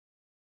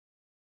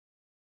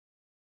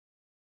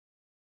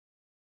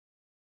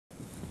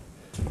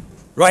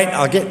Right,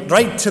 I'll get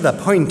right to the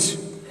point.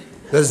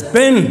 There's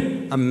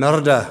been a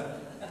murder.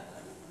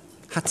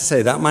 Had to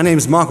say that. My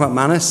name's Mark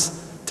McManus.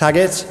 Tag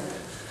it.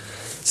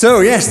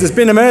 So, yes, there's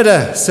been a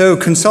murder. So,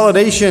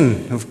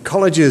 consolidation of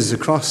colleges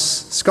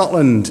across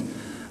Scotland.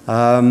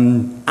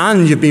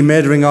 And you've been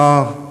murdering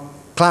our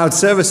cloud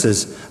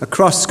services.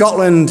 Across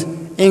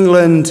Scotland,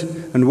 England,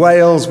 and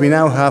Wales, we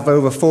now have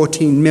over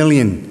 14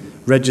 million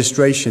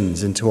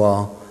registrations into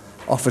our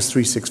Office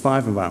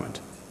 365 environment.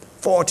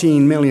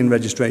 14 million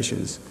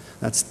registrations.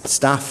 That's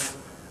staff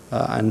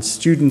and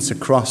students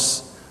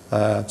across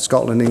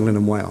Scotland, England,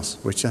 and Wales,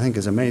 which I think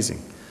is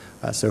amazing.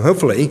 So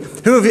hopefully,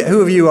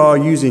 who of you are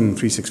using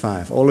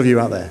 365? All of you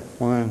out there?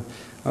 Wow.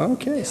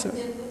 Okay. So,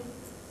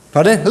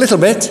 pardon? A little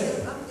bit?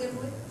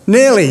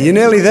 Nearly. You're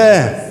nearly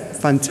there.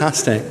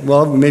 Fantastic.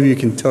 Well, maybe you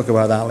can talk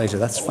about that later.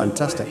 That's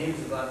fantastic.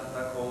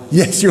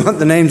 Yes, you want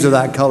the names of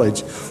that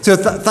college. So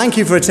thank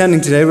you for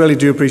attending today. Really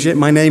do appreciate it.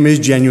 My name is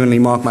genuinely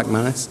Mark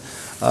McManus.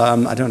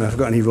 I don't know if I've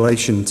got any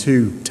relation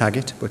to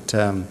Taggart, but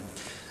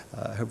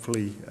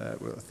hopefully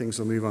things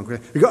will move on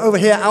quickly. We've got over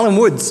here Alan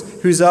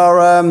Woods, who's our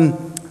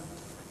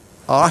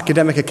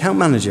academic account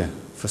manager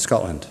for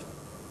Scotland.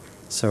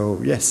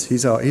 So yes,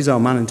 he's our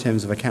man in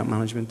terms of account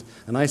management,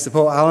 and I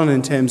support Alan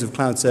in terms of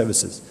cloud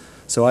services.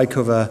 So I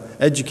cover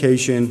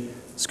education,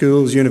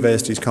 schools,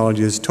 universities,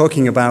 colleges,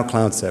 talking about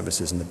cloud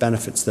services and the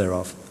benefits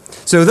thereof.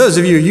 So those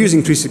of you who are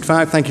using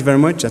 365, thank you very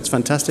much. That's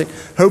fantastic.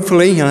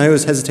 Hopefully, and I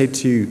always hesitate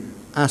to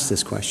ask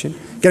this question,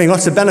 getting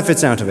lots of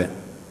benefits out of it.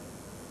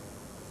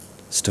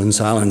 Stunned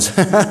silence.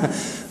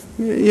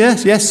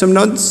 Yes, some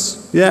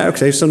nods. Yeah,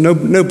 okay, so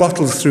no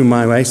bottles through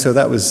my way, so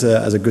that was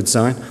as a good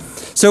sign.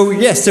 So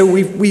yes, so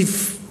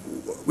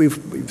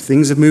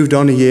things have moved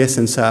on a year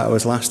since I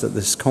was last at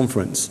this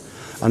conference,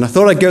 and I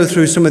thought I'd go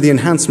through some of the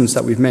enhancements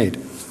that we've made.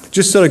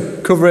 Just sort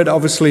of cover it,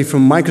 obviously,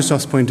 from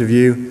Microsoft's point of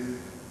view.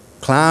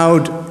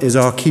 Cloud is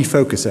our key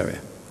focus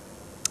area.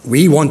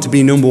 We want to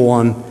be number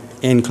one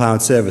in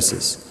cloud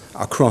services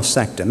across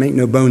sector. Make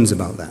no bones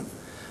about that.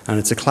 And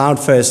it's a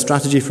cloud-first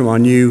strategy from our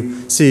new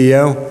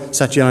CEO,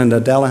 Satya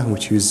Nadella,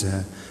 which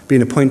has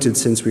been appointed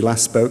since we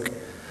last spoke.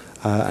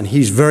 And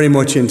he's very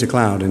much into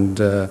cloud.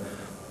 And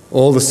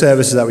all the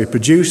services that we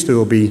produce, there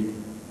will be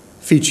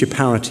feature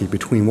parity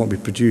between what we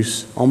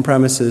produce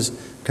on-premises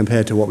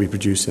compared to what we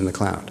produce in the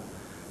cloud.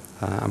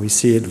 And we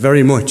see it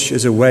very much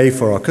as a way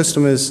for our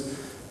customers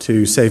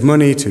to save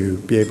money, to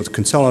be able to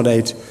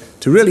consolidate,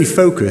 to really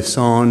focus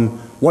on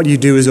what you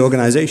do as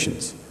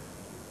organizations.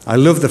 I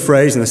love the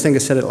phrase, and I think I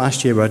said it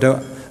last year, but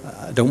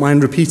I don't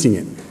mind repeating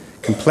it.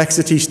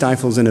 Complexity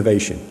stifles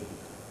innovation.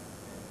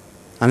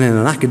 And in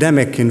an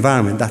academic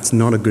environment, that's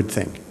not a good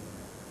thing.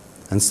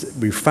 And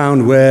we've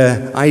found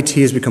where IT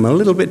has become a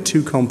little bit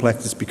too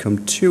complex, it's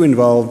become too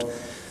involved,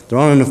 there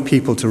aren't enough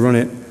people to run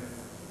it,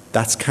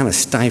 that's kind of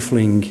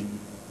stifling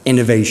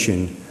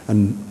innovation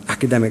and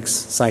academic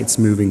sites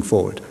moving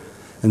forward.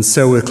 And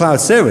so with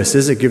cloud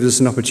services, it gives us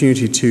an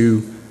opportunity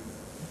to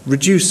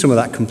reduce some of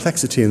that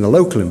complexity in the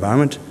local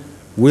environment.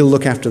 We'll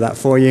look after that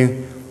for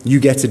you.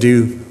 You get to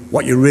do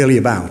what you're really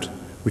about,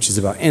 which is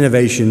about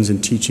innovations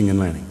and teaching and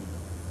learning.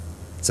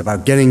 It's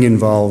about getting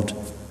involved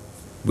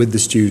with the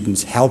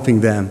students,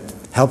 helping them,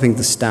 helping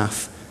the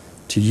staff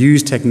to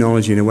use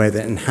technology in a way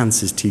that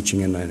enhances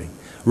teaching and learning,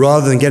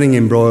 rather than getting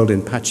embroiled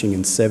in patching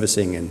and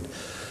servicing and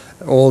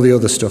all the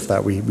other stuff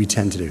that we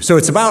tend to do. So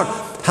it's about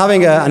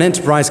having an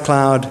enterprise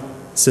cloud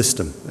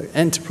system, an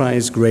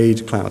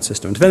enterprise-grade cloud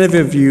system. And if any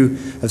of you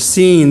have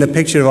seen the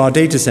picture of our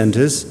data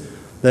centers,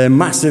 they're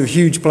massive,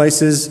 huge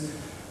places.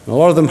 And a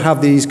lot of them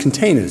have these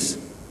containers.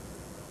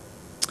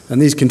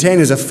 And these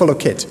containers are full of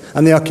kit.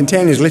 And they are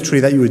containers literally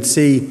that you would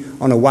see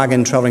on a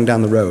wagon traveling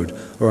down the road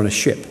or on a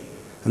ship.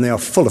 And they are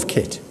full of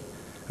kit.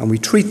 And we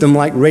treat them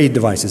like RAID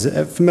devices.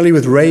 Familiar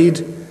with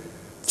RAID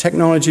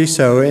technology?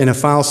 So in a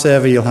file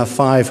server, you'll have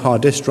 5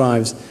 hard disk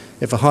drives.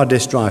 If a hard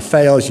disk drive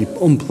fails, you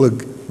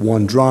unplug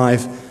one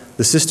drive.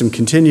 The system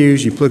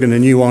continues, you plug in a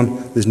new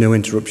one, there's no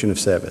interruption of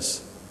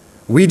service.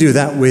 We do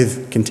that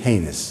with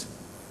containers.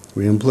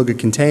 We unplug a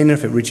container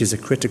if it reaches a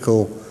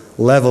critical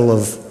level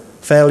of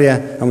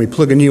failure, and we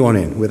plug a new one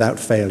in without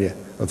failure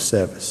of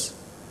service.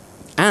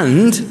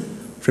 And,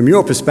 from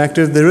your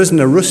perspective, there isn't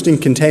a rusting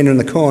container in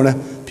the corner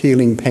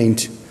peeling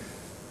paint.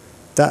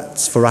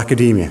 That's for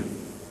academia.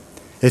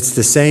 It's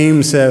the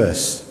same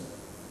service.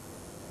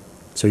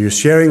 So you're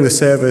sharing the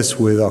service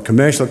with our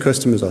commercial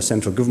customers, our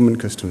central government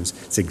customers.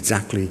 It's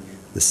exactly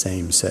the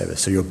same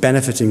service. So you're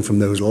benefiting from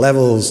those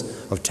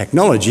levels of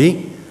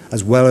technology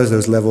as well as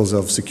those levels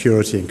of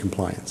security and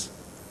compliance.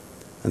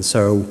 And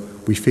so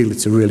we feel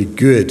it's a really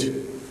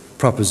good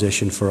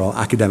proposition for our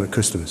academic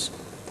customers.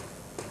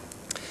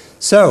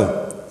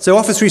 So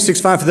Office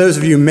 365, for those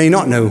of you who may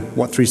not know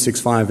what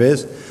 365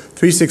 is,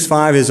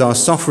 365 is our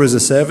software as a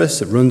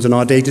service. It runs on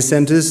our data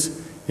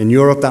centers. In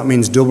Europe, that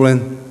means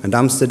Dublin and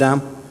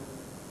Amsterdam.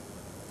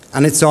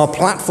 And it's our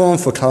platform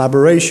for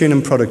collaboration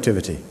and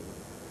productivity.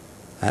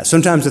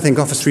 Sometimes I think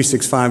Office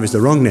 365 is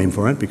the wrong name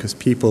for it because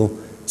people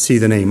see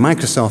the name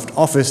Microsoft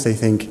Office, they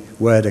think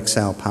Word,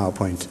 Excel,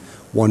 PowerPoint,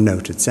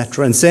 OneNote,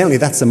 etc. And certainly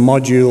that's a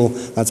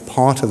module, that's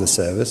part of the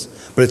service,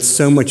 but it's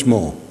so much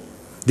more.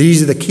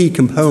 These are the key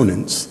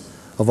components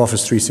of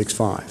Office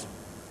 365.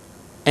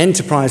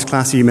 Enterprise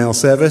class email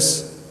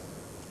service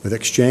with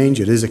Exchange.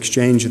 It is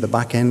Exchange at the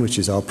back end, which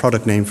is our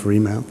product name for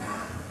email.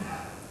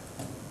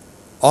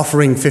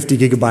 Offering 50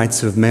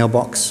 gigabytes of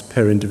mailbox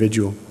per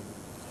individual.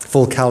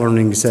 Full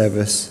calendaring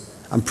service.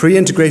 And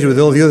pre-integrated with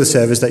all the other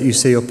service that you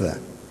see up there.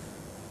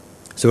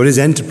 So it is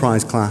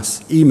enterprise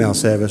class email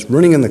service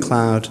running in the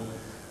cloud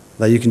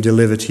that you can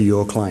deliver to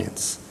your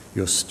clients,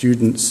 your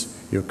students,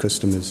 your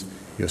customers,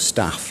 your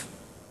staff.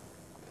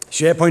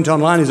 SharePoint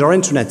Online is our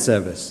intranet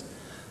service,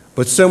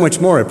 but so much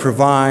more. It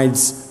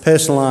provides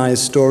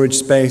personalized storage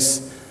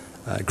space,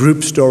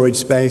 group storage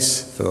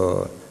space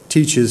for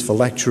teachers, for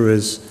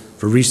lecturers,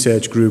 for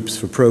research groups,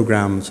 for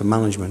programs, for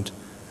management,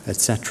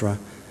 etc.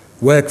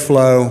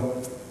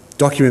 Workflow,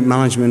 document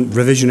management,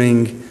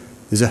 revisioning.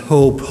 There's a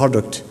whole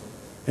product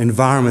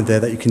environment there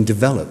that you can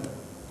develop.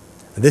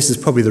 And this is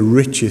probably the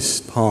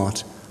richest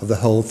part of the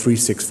whole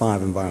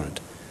 365 environment,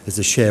 is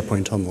the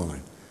SharePoint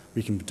Online.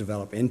 We can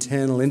develop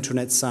internal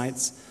intranet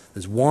sites.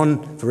 There's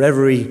one for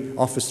every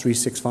Office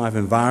 365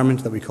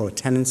 environment that we call a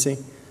tenancy.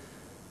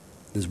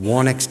 There's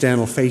one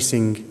external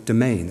facing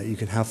domain that you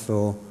can have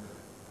for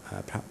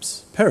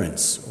perhaps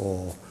parents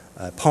or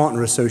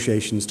partner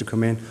associations to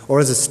come in, or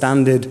as a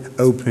standard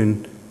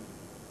open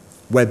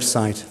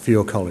website for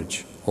your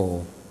college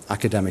or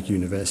academic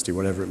university,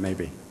 whatever it may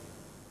be.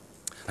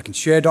 I can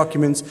share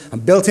documents,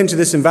 and built into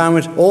this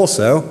environment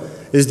also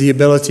is the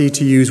ability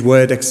to use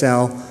Word,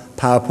 Excel,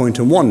 PowerPoint,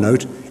 and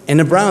OneNote in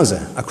a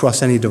browser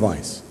across any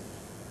device.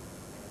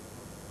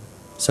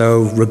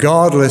 So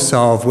regardless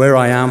of where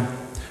I am,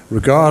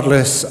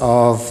 regardless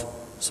of,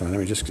 sorry, let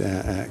me just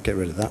get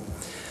rid of that.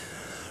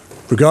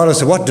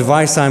 Regardless of what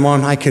device I'm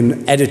on, I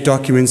can edit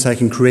documents, I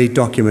can create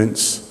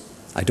documents.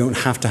 I don't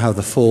have to have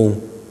the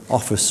full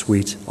Office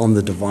suite on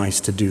the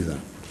device to do that.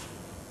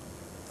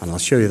 And I'll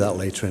show you that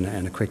later in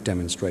a quick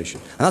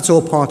demonstration. And that's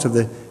all part of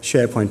the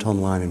SharePoint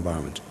Online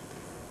environment.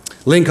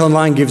 Link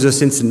Online gives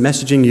us instant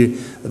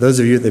messaging. Those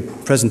of you at the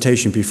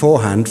presentation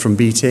beforehand from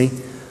BT,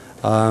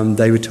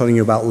 they were telling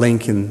you about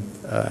Link and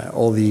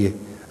all the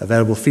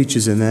available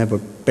features in there,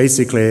 but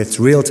basically it's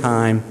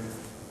real-time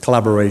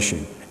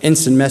collaboration.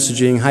 Instant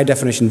messaging,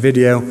 high-definition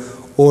video,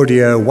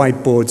 audio,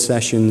 whiteboard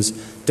sessions,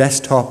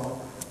 desktop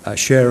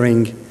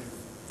sharing,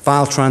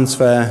 file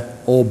transfer,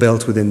 all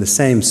built within the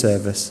same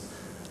service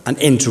and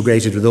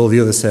integrated with all the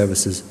other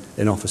services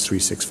in Office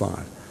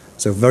 365.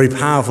 So very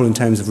powerful in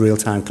terms of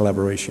real-time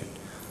collaboration.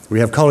 We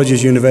have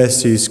colleges,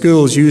 universities,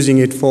 schools using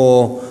it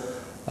for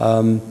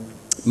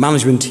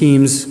management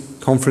teams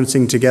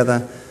conferencing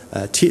together,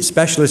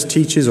 specialist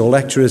teachers or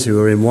lecturers who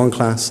are in one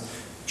class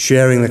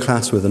sharing the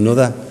class with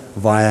another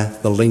via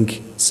the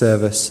Link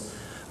service.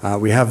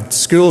 We have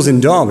schools in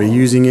Derby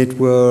using it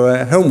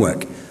for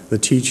homework. The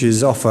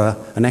teachers offer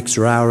an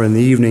extra hour in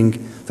the evening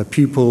for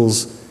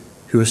pupils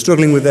who are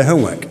struggling with their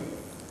homework.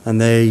 And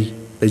they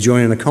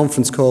join in a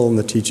conference call and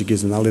the teacher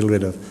gives them a little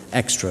bit of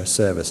extra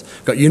service.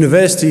 We've got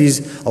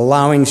universities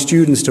allowing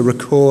students to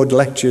record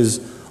lectures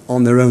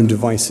on their own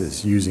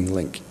devices using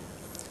Link.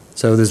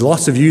 So there's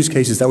lots of use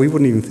cases that we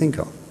wouldn't even think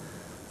of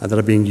that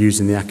are being used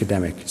in the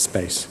academic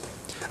space.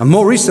 And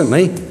more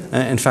recently,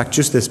 in fact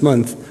just this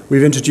month,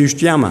 we've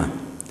introduced Yammer.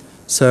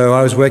 So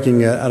I was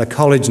working at a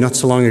college not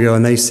so long ago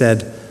and they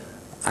said,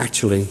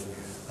 actually,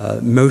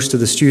 most of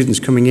the students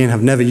coming in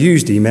have never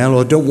used email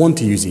or don't want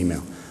to use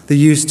email. They're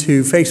used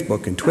to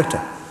Facebook and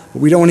Twitter.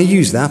 But we don't want to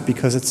use that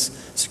because it's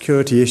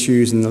security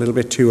issues and a little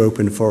bit too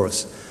open for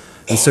us.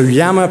 And so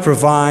Yammer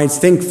provides,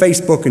 think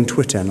Facebook and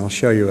Twitter, and I'll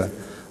show you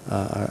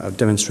a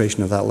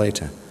demonstration of that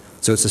later.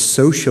 So it's a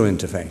social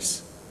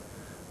interface.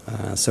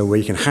 So where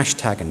you can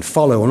hashtag and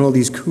follow and all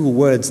these cool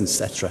words,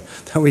 etc.,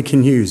 that we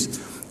can use.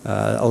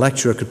 A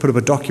lecturer could put up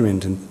a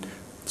document and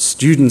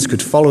students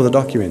could follow the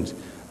document.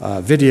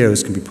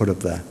 Videos can be put up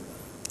there.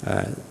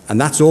 And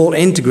that's all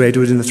integrated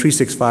within the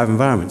 365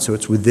 environment, so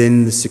it's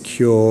within the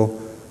secure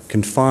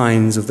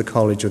confines of the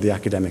college or the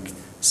academic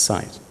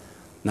site.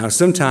 Now,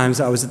 sometimes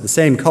I was at the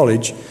same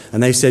college,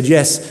 and they said,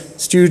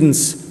 yes,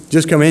 students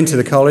just come into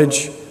the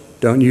college,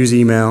 don't use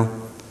email,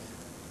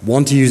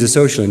 want to use a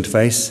social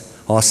interface.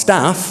 Our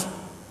staff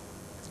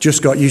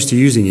just got used to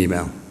using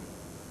email.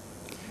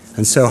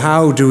 And so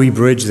how do we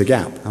bridge the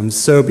gap? And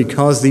so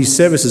because these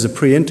services are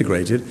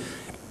pre-integrated,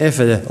 if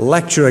a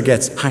lecturer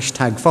gets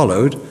hashtag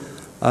followed,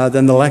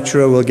 then the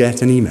lecturer will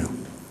get an email.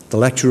 The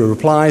lecturer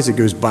replies, it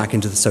goes back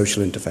into the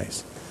social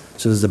interface.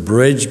 So there's a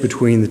bridge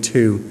between the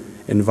two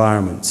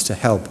environments to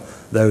help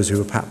those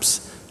who are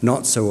perhaps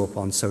not so up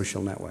on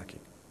social networking.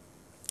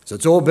 So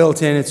it's all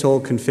built in, it's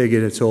all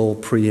configured, it's all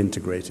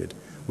pre-integrated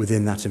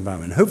within that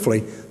environment. Hopefully,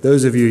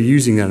 those of you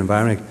using that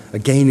environment are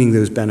gaining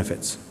those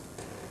benefits.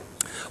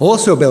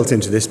 Also built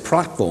into this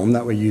platform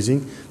that we're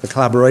using, the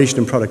collaboration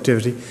and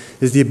productivity,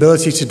 is the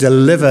ability to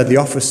deliver the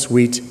Office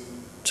suite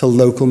to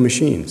local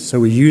machines. So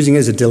we're using it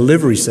as a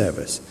delivery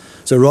service.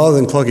 So rather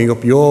than clogging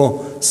up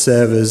your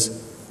servers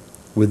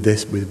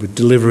with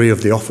delivery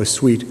of the Office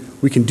suite,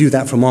 we can do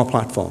that from our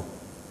platform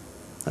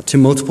to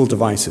multiple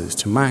devices,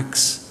 to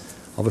Macs,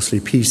 obviously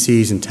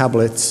PCs and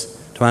tablets,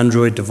 to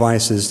Android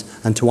devices,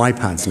 and to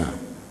iPads now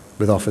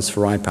with Office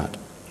for iPad.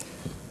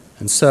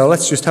 And so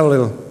let's just have a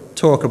little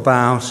talk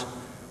about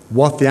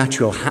what the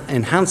actual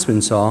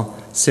enhancements are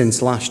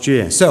since last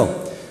year.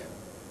 So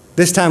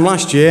this time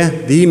last year,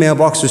 the email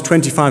box was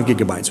 25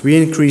 gigabytes.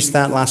 We increased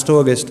that last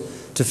August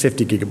to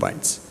 50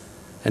 gigabytes.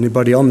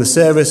 Anybody on the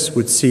service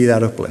would see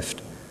that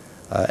uplift.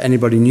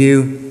 Anybody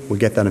new will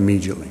get that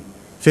immediately.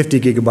 50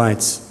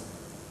 gigabytes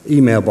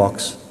email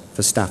box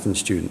for staff and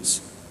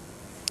students.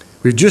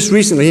 We've just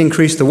recently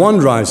increased the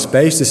OneDrive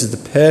space. This is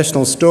the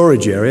personal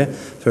storage area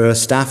for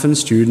staff and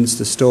students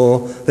to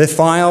store their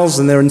files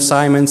and their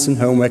assignments and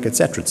homework,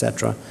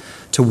 etc.,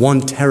 to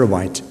 1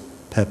 terabyte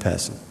per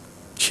person.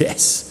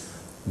 Yes,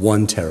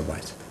 1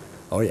 terabyte.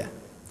 Oh yeah,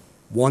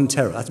 1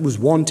 terabyte. That was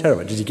 1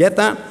 terabyte. Did you get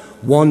that?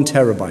 1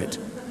 terabyte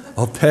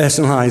of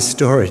personalized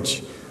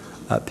storage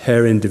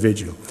per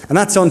individual. And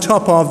that's on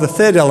top of the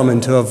third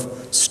element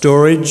of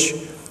storage,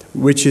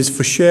 which is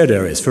for shared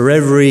areas. For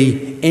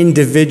every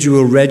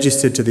individual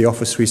registered to the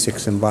Office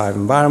 365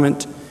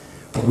 environment,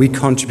 we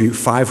contribute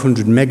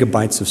 500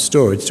 megabytes of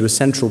storage to a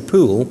central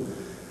pool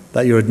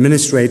that your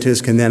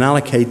administrators can then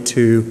allocate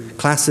to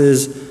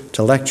classes,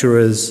 to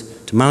lecturers,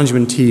 to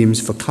management teams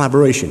for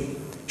collaboration,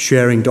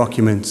 sharing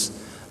documents,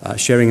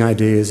 sharing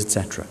ideas,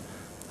 etc.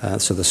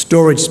 So the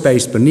storage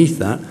space beneath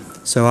that.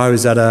 So I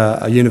was at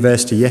a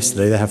university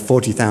yesterday. They have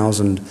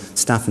 40,000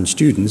 staff and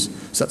students.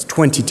 So that's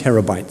 20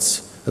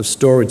 terabytes of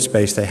storage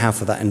space they have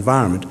for that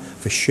environment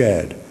for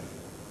shared.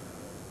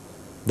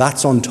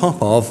 That's on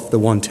top of the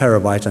 1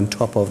 terabyte, on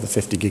top of the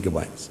 50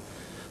 gigabytes.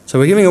 So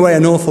we're giving away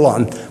an awful lot.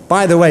 And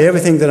by the way,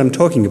 everything that I'm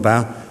talking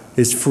about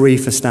is free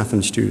for staff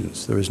and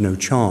students. There is no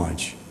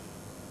charge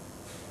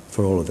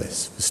for all of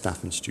this for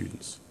staff and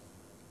students.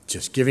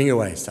 Just giving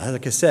away. So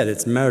like I said,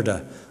 it's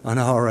murder on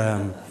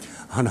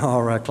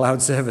our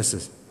cloud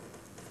services.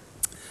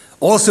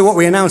 Also, what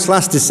we announced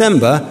last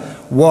December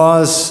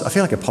was, I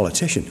feel like a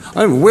politician.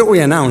 What we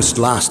announced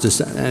last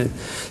December,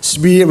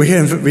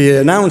 we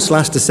announced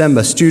last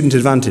December Student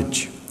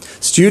Advantage.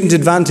 Student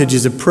Advantage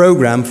is a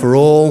program for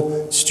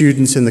all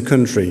students in the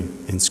country,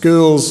 in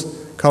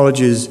schools,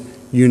 colleges,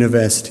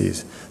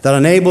 universities, that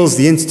enables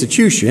the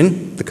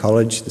institution, the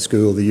college, the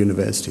school, the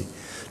university,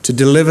 to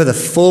deliver the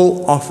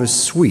full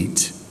Office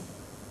suite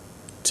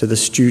to the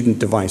student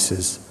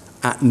devices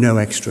at no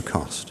extra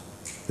cost.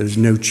 There's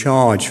no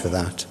charge for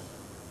that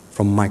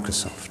from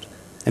Microsoft.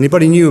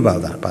 Anybody knew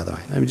about that, by the way?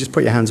 Let me just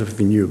put your hands up if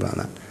you knew about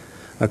that.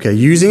 Okay,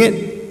 using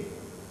it?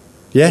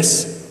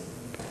 Yes?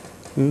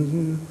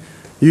 Mm-hmm.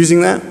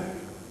 Using that?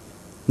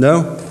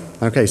 No?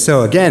 Okay,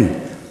 so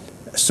again,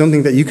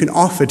 something that you can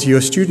offer to your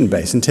student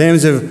base in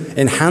terms of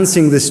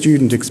enhancing the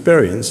student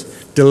experience,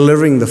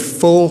 delivering the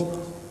full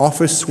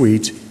Office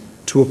suite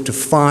to up to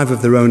 5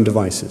 of their own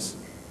devices.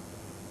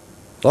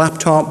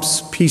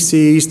 Laptops,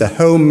 PCs, the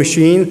home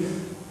machine,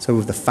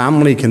 so the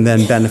family can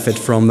then benefit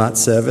from that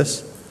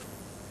service.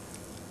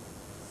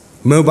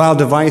 Mobile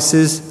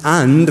devices,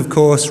 and of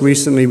course,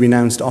 recently we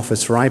announced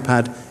Office for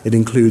iPad. It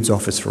includes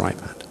Office for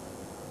iPad.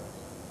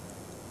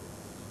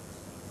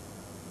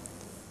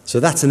 So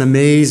that's an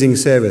amazing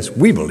service,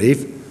 we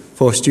believe,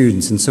 for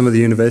students. And some of the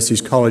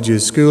universities,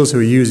 colleges, schools who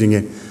are using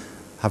it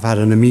have had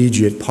an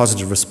immediate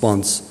positive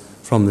response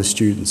from the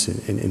students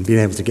in being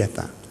able to get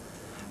that.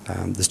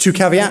 There's 2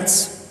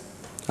 caveats.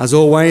 As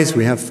always,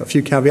 we have a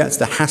few caveats.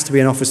 There has to be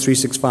an Office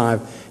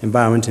 365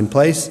 environment in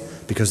place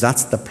because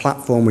that's the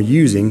platform we're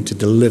using to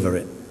deliver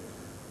it.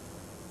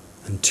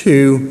 And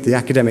 2, the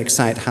academic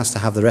site has to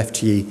have their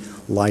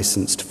FTE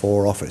licensed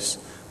for Office,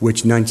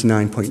 which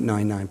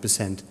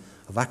 99.99%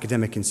 of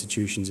academic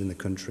institutions in the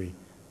country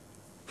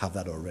have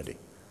that already.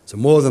 So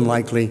more than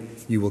likely,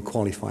 you will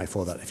qualify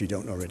for that if you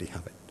don't already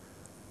have it.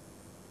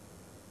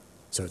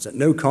 So it's at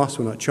no cost.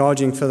 We're not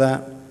charging for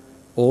that.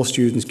 All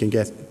students can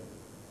get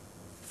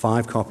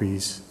 5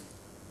 copies.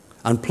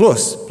 And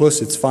plus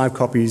it's 5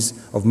 copies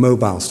of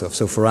mobile stuff,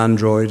 so for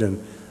Android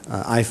and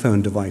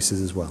iPhone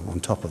devices as well, on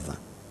top of that.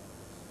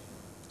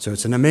 So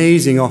it's an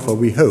amazing offer,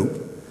 we hope.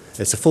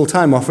 It's a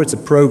full-time offer, it's a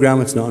program,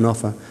 it's not an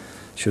offer.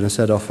 Shouldn't have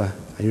said offer.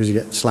 I usually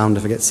get slammed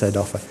if I get said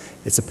offer.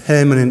 It's a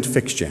permanent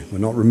fixture. We're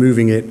not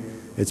removing it,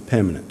 it's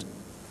permanent.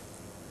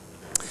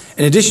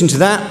 In addition to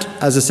that,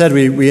 as I said,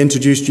 we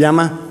introduced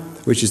Yammer,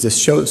 which is the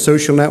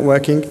social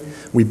networking.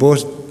 We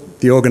bought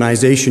the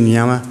organization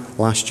Yammer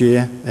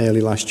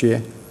early last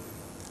year,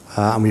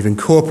 and we've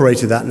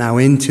incorporated that now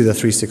into the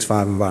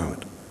 365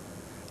 environment.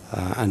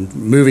 And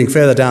moving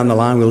further down the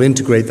line, we'll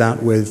integrate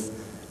that with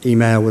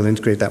email, we'll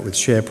integrate that with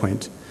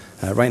SharePoint.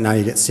 Right now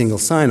you get single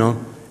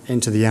sign-on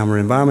into the Yammer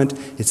environment.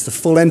 It's the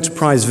full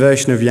enterprise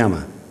version of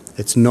Yammer.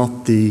 It's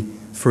not the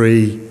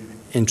free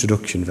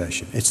introduction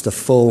version. It's the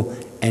full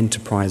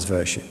enterprise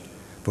version,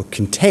 but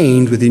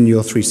contained within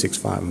your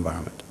 365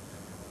 environment.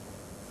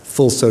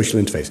 Full social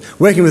interface.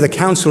 Working with a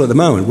council at the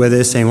moment where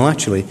they're saying, well,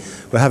 actually,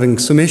 we're having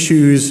some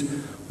issues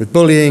With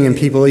bullying and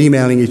people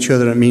emailing each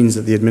other, it means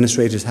that the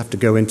administrators have to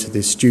go into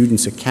the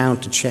student's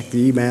account to check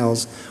the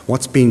emails,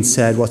 what's being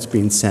said, what's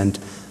being sent.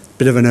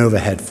 Bit of an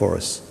overhead for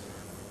us.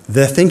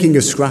 They're thinking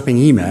of scrapping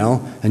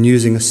email and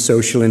using a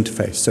social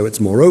interface. So it's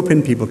more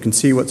open, people can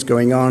see what's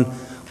going on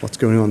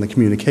in the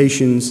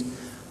communications.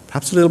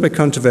 Perhaps a little bit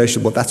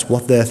controversial, but that's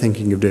what they're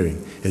thinking of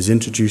doing, is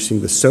introducing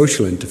the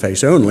social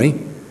interface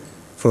only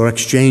for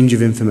exchange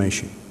of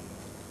information.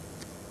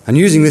 And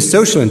using this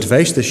social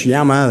interface, this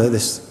Yammer,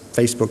 this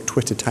Facebook,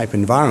 Twitter type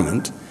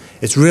environment,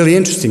 it's really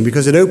interesting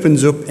because it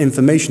opens up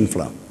information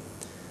flow.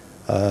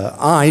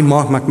 I,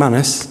 Mark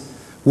McManus,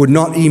 would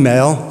not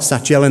email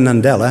Satya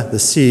Nadella, the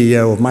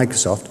CEO of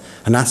Microsoft,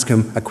 and ask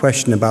him a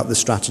question about the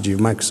strategy of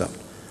Microsoft.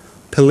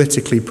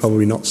 Politically,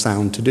 probably not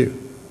sound to do.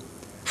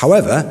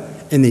 However,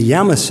 in the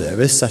Yammer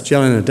service, Satya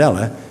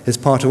Nadella is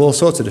part of all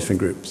sorts of different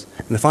groups.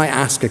 And if I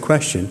ask a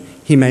question,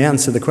 he may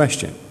answer the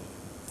question.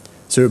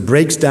 So it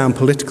breaks down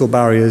political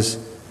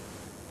barriers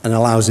and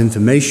allows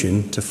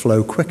information to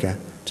flow quicker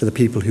to the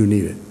people who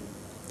need it.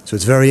 So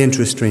it's very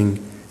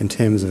interesting in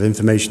terms of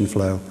information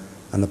flow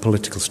and the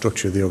political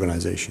structure of the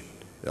organization.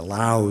 It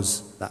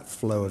allows that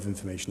flow of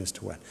information as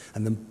to when.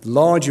 And the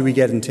larger we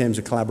get in terms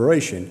of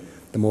collaboration,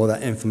 the more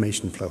that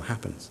information flow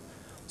happens.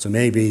 So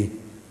maybe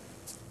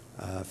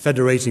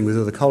federating with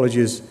other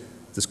colleges,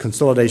 this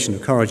consolidation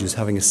of colleges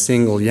having a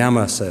single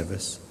Yammer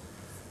service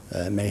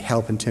may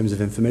help in terms of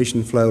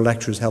information flow,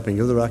 lecturers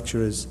helping other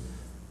lecturers,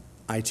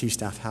 IT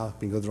staff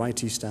helping other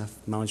IT staff,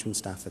 management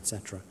staff,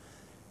 etc.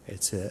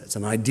 It's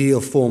an ideal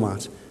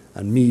format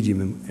and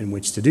medium in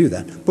which to do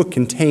that, but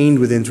contained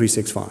within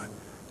 365.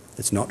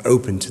 It's not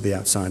open to the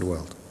outside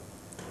world.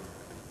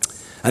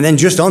 And then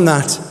just on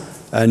that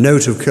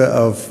note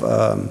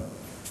of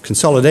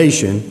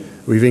consolidation,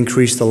 we've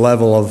increased the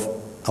level of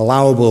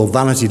allowable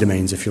vanity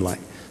domains, if you like.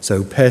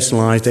 So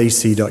personalized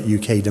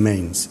ac.uk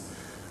domains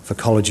for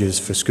colleges,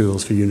 for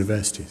schools, for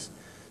universities.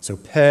 So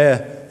per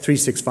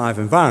 365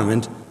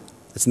 environment,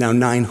 it's now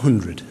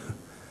 900.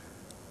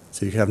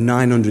 So you can have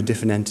 900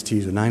 different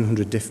entities or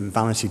 900 different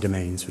vanity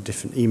domains for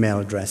different email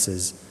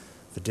addresses,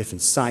 for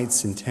different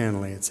sites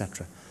internally,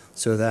 etc.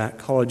 So that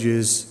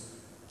colleges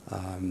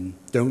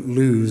don't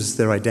lose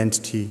their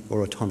identity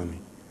or autonomy.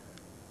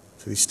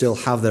 So they still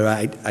have their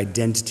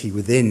identity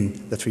within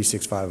the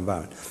 365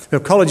 environment. We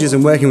have colleges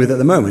I'm working with at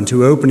the moment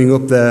who are opening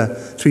up their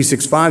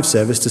 365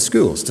 service to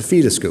schools, to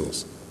feeder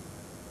schools.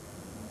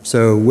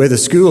 So where the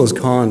schools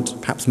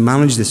can't perhaps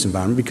manage this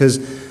environment, because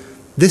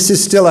this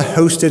is still a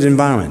hosted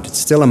environment. It's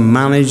still a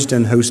managed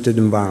and hosted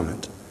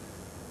environment.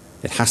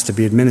 It has to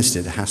be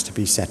administered. It has to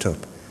be set up.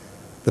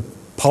 The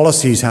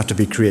policies have to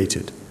be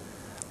created.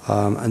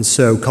 And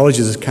so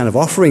colleges are kind of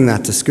offering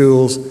that to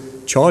schools,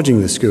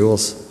 charging the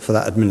schools for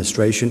that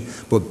administration,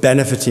 but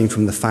benefiting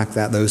from the fact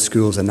that those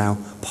schools are now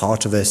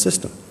part of their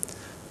system.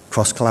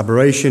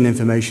 Cross-collaboration,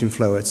 information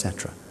flow,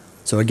 etc.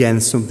 So again,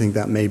 something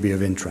that may be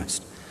of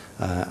interest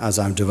as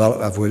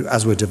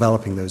we're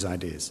developing those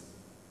ideas.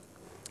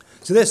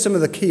 So there's some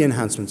of the key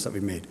enhancements that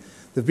we've made.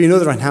 There have been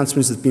other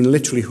enhancements. There's been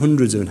literally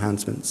hundreds of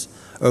enhancements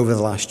over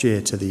the last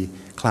year to the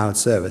cloud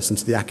service and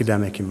to the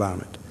academic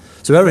environment.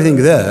 So everything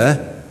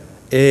there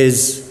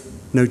is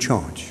no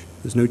charge.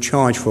 There's no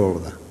charge for all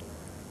of that.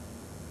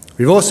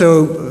 We've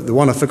also, the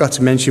one I forgot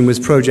to mention was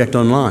Project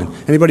Online.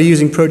 Anybody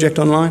using Project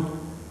Online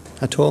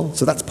at all?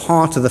 So that's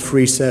part of the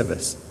free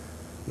service.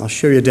 I'll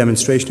show you a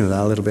demonstration of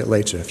that a little bit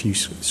later, a few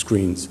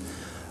screens.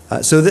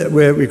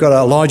 We've got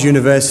a large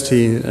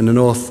university in the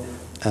north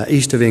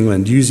east of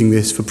England using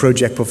this for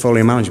project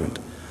portfolio management.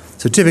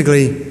 So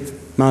typically,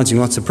 managing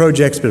lots of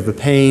projects, bit of a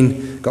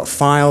pain, got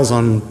files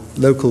on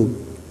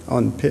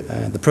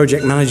the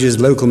project manager's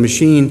local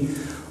machine.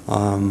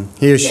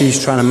 He or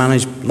she's trying to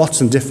manage lots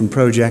of different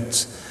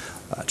projects,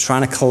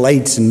 trying to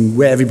collate and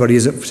where everybody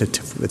is up to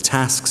the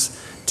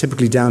tasks,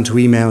 typically down to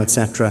email,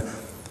 etc.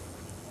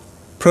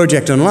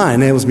 Project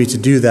Online enables me to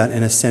do that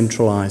in a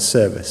centralized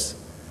service.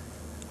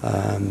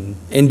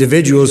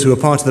 Individuals who are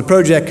part of the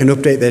project can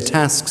update their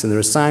tasks and their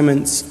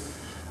assignments,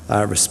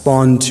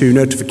 respond to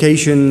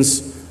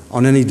notifications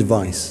on any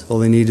device. All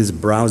they need is a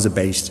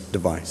browser-based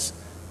device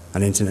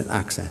and internet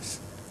access.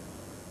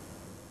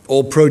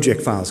 All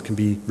project files can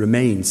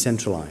remain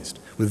centralized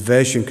with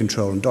version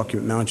control and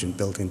document management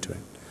built into it.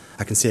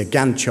 I can see a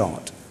Gantt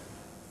chart,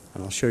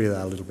 and I'll show you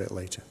that a little bit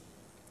later.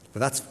 But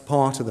that's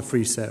part of the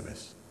free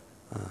service,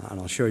 and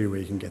I'll show you where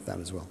you can get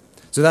that as well.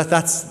 So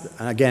that's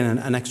again,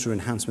 an extra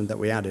enhancement that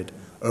we added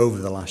over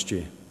the last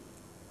year.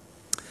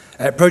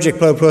 Project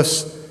Flow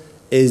Plus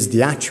is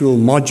the actual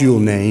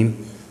module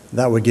name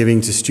that we're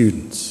giving to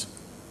students.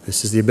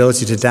 This is the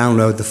ability to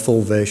download the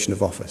full version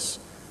of Office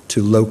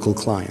to local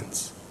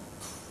clients.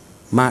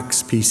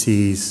 Macs,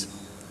 PCs,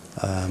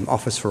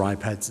 Office for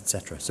iPads,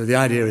 etc. So the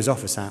idea is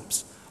Office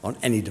apps on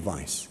any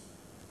device,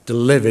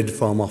 delivered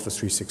from Office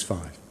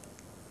 365.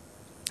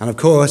 And of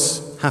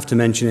course, have to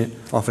mention it,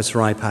 Office for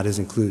iPad is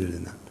included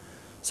in that.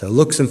 So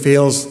looks and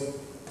feels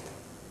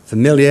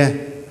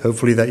familiar,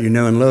 hopefully that you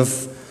know and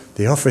love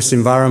the Office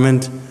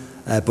environment,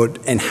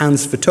 but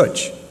enhanced for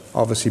touch,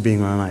 obviously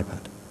being on an iPad.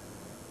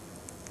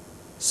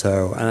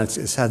 So, and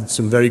it's had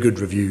some very good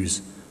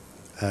reviews.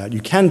 You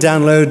can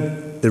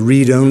download the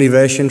read-only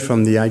version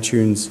from the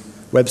iTunes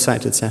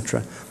website,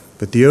 etc.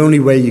 But the only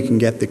way you can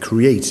get the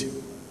Create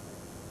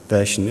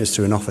version is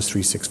through an Office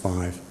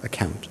 365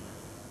 account.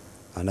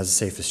 And as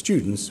I say, for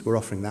students, we're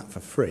offering that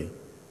for free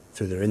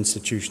through their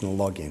institutional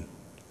login.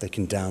 They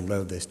can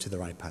download this to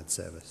their iPad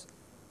service.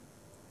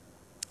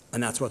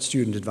 And that's what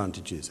Student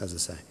Advantage is, as I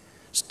say.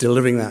 It's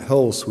delivering that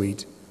whole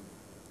suite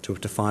to up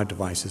to 5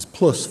 devices,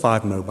 plus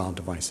 5 mobile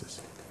devices.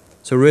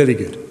 So really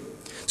good.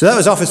 So that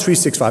was Office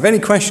 365. Any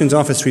questions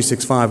on Office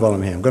 365 while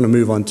I'm here? I'm going to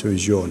move on to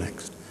Azure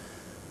next.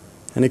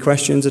 Any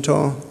questions at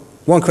all?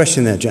 One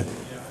question there, Jen. Yeah,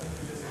 I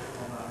think just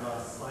on that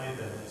last slide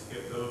there that you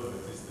skipped over,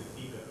 just the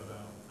key bit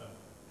about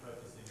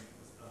purchasing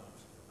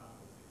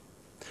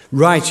the staff.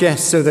 Right,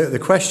 yes. So the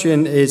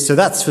question is, so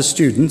that's for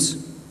students.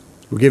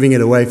 We're giving it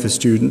away for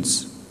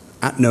students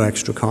at no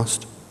extra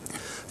cost.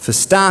 For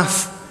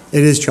staff,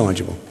 it is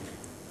chargeable.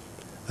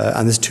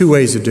 And there's 2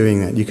 ways of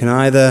doing that. You can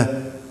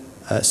either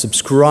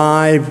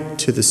subscribe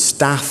to the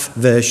staff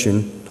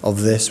version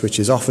of this, which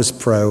is Office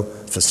Pro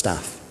for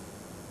staff.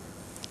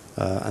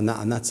 And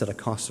that's at a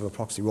cost of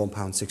approximately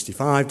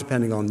 £1.65,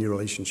 depending on your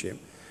relationship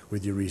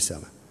with your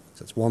reseller.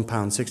 So it's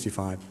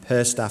 £1.65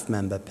 per staff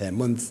member per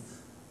month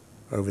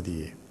over the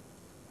year.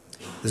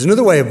 There's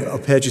another way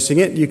of purchasing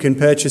it. You can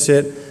purchase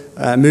it,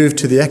 move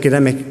to the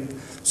academic.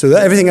 So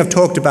that everything I've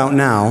talked about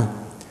now,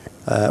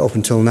 up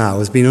until now,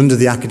 has been under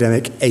the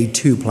academic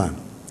A2 plan.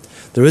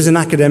 There is an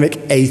academic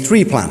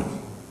A3 plan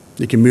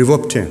you can move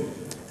up to,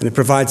 and it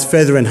provides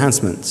further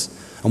enhancements.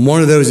 And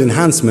one of those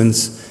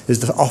enhancements is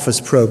the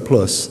Office Pro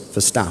Plus for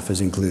staff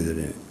is included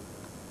in it.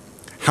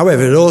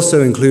 However, it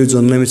also includes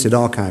unlimited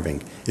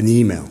archiving in the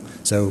email.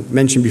 So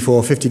mentioned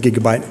before, 50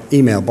 gigabyte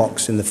email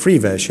box in the free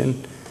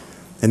version.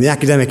 In the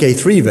academic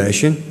A3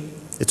 version,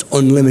 it's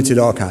unlimited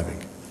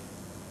archiving.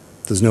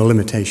 There's no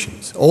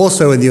limitations.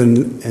 Also in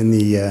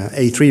the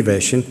A3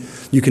 version,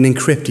 you can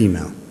encrypt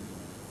email.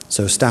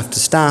 So staff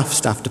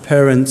to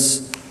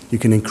parents, you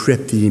can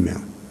encrypt the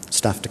email.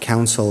 Staff to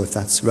council, if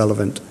that's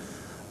relevant.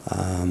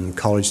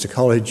 College to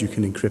college, you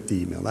can encrypt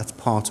the email. That's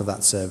part of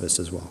that service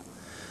as well.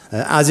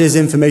 As is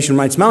information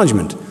rights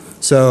management.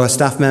 So a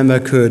staff member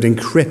could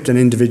encrypt an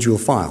individual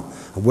file,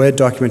 a Word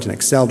document, an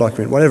Excel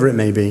document, whatever it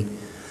may be.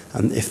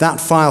 And if that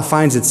file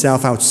finds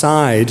itself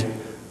outside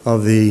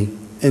of the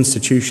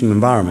institutional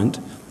environment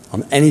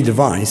on any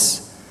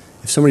device,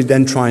 if somebody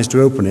then tries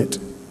to open it,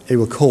 it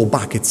will call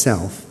back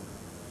itself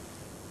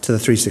to the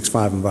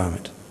 365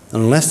 environment.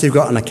 And unless they've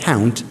got an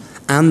account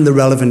and the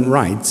relevant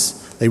rights,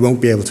 they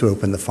won't be able to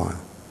open the file.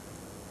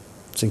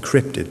 It's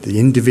encrypted. The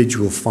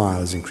individual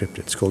file is encrypted.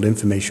 It's called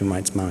information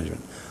rights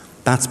management.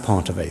 That's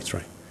part of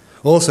A3.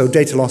 Also,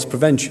 data loss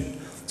prevention.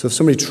 So if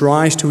somebody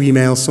tries to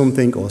email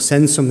something or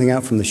send something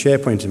out from the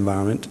SharePoint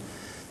environment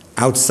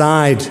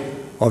outside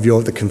of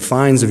the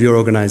confines of your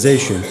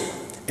organization,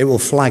 it will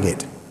flag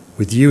it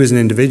with you as an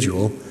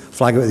individual,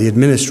 flag it with the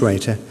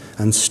administrator,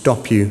 and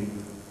stop you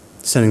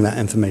sending that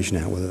information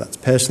out, whether that's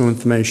personal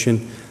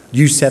information.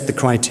 You set the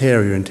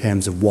criteria in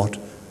terms of what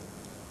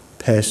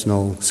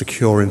personal,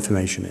 secure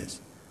information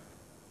is.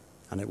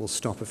 And it will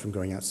stop it from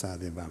going outside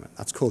the environment.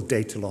 That's called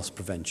data loss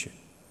prevention.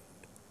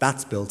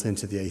 That's built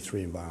into the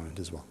A3 environment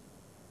as well.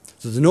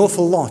 So there's an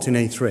awful lot in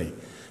A3.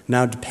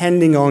 Now,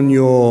 depending on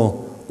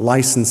your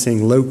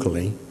licensing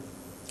locally,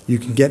 you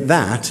can get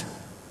that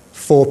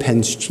 4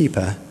 pence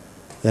cheaper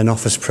than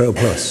Office Pro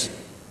Plus.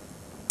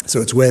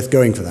 So it's worth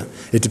going for that.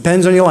 It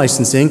depends on your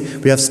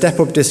licensing. We have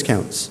step-up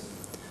discounts.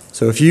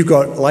 So if you've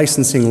got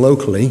licensing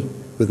locally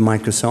with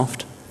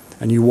Microsoft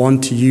and you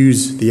want to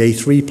use the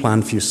A3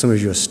 plan for some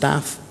of your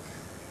staff,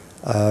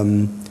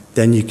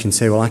 then you can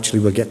say, well, actually,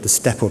 we'll get the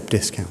step-up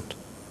discount.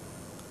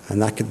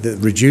 And that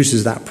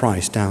reduces that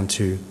price down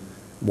to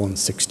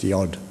 $160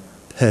 odd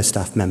per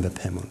staff member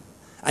per month.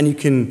 And you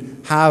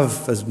can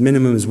have as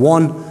minimum as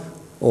 1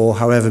 or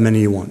however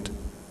many you want.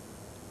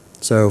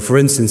 So, for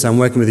instance, I'm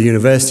working with a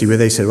university where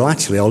they said, well,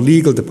 actually, our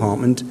legal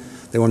department,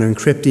 they want to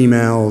encrypt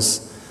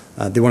emails,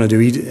 they want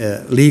to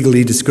do legal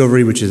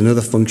e-discovery, which is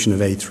another function of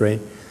A3,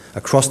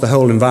 across the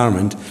whole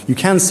environment. You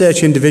can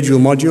search individual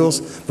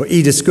modules, but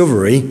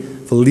e-discovery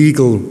for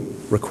legal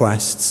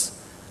requests,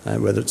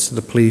 whether it's to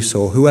the police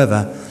or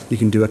whoever, you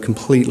can do a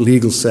complete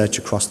legal search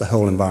across the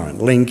whole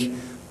environment. Link,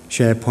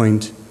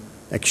 SharePoint,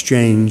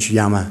 Exchange,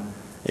 Yammer,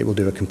 it will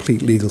do a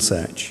complete legal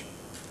search.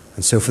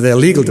 And so for their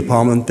legal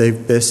department,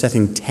 they're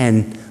setting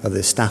 10 of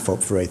their staff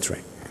up for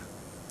A3.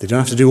 They don't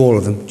have to do all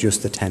of them,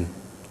 just the 10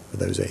 for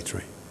those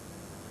A3.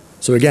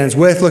 So again, it's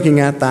worth looking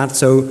at that.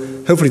 So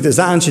hopefully, does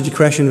that answer your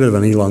question? A bit of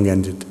an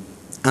elongated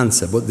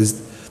answer, but there's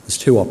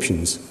 2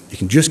 options. You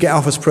can just get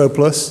Office Pro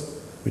Plus,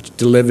 which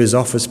delivers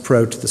Office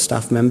Pro to the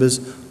staff members,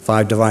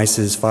 5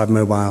 devices, 5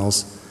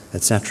 mobiles,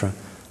 etc.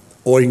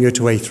 Or you can go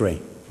to A3,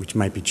 which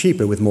might be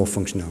cheaper with more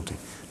functionality.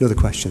 Another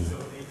question there. So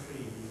A3,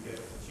 you get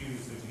to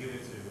choose who to give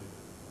it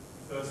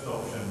to. First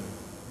option,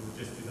 you would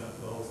just do that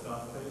for the whole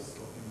staff base,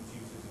 or can you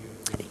choose who to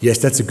give it to? Yes,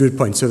 that's a good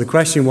point. So the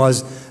question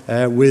was,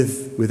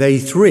 with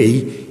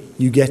A3,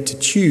 you get to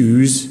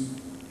choose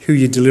who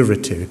you deliver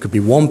it to. It could be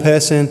one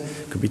person,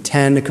 it could be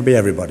 10, it could be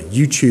everybody.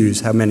 You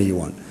choose how many you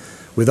want.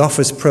 With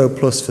Office Pro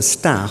Plus for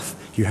staff,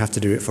 you have to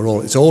do it for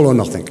all. It's all or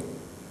nothing.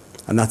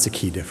 And that's a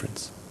key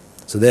difference.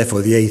 So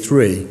therefore, the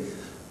A3,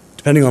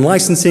 depending on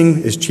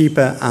licensing, is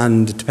cheaper,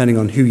 and depending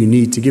on who you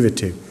need to give it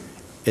to,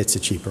 it's a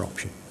cheaper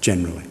option,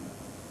 generally.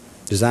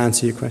 Does that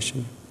answer your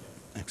question?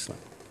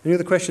 Excellent. Any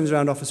other questions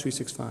around Office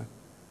 365?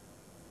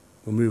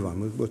 We'll move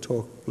on. We'll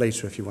talk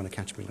later if you want to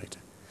catch me later.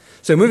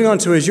 So moving on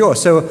to Azure.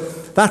 So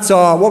that's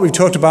what we've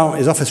talked about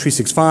is Office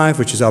 365,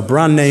 which is our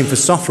brand name for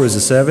software as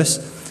a service.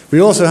 We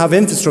also have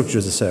infrastructure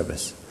as a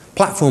service,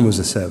 platform as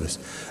a service.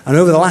 And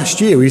over the last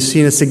year, we've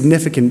seen a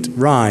significant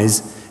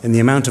rise in the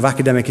amount of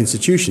academic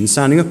institutions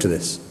signing up to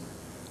this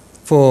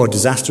for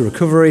disaster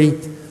recovery,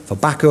 for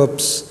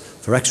backups,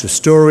 for extra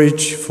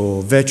storage,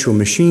 for virtual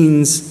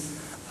machines,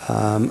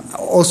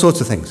 all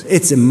sorts of things.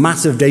 It's a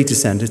massive data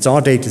center. It's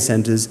our data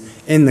centers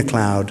in the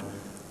cloud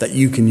that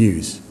you can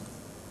use.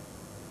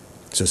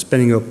 So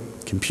spinning up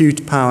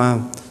compute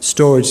power,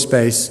 storage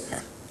space,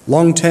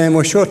 long-term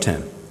or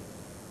short-term.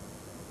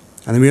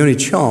 And then we only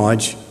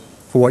charge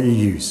for what you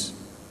use.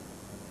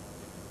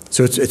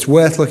 So it's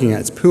worth looking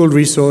at. It's pooled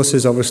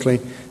resources, obviously.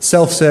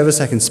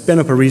 Self-service, I can spin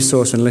up a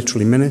resource in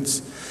literally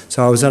minutes.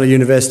 So I was at a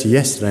university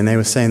yesterday, and they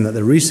were saying that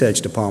the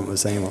research department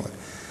was saying, well,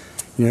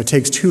 you know, it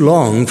takes too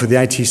long for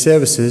the IT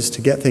services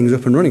to get things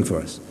up and running for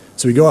us.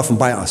 So we go off and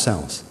buy it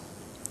ourselves.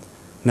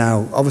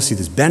 Now, obviously,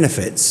 there's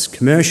benefits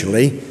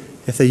commercially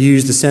if they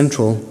use the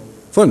central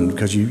fund,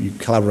 because you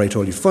collaborate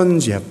all your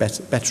funds, you have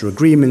better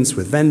agreements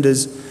with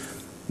vendors,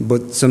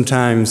 but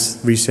sometimes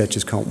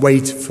researchers can't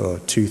wait for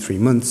 2-3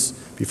 months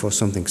before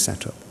something's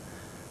set up.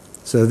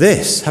 So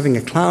this, having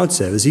a cloud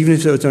service, even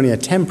if it's only a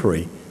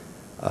temporary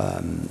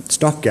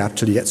stopgap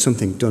till you get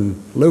something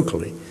done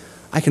locally,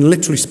 I can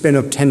literally spin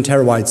up 10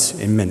 terabytes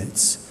in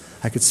minutes.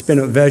 I could spin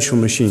up virtual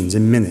machines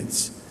in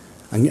minutes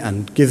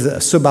and give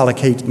a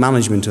sub-allocate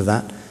management of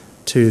that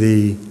to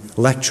the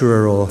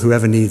lecturer or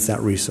whoever needs that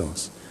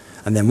resource.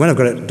 And then when I've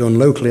got it done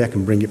locally, I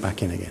can bring it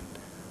back in again.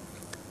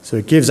 So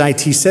it gives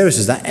IT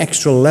services that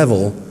extra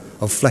level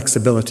of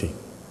flexibility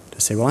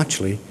to say, well,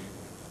 actually,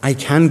 I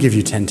can give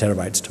you 10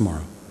 terabytes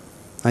tomorrow.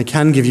 I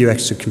can give you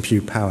extra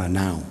compute power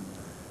now.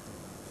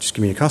 Just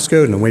give me a cost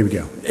code and away we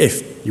go,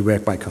 if you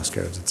work by cost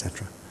codes,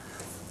 etc.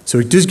 So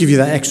it does give you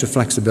that extra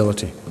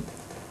flexibility.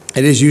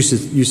 It is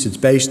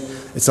usage-based.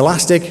 It's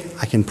elastic.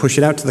 I can push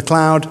it out to the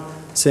cloud,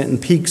 certain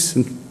peaks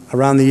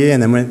around the year,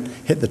 and then when it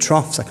hit the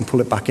troughs, I can pull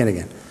it back in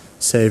again,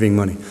 saving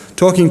money.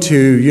 Talking to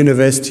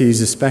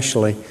universities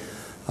especially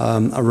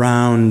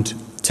around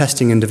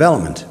testing and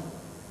development.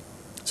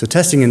 So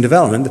testing and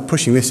development, they're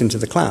pushing this into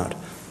the cloud.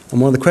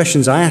 And one of the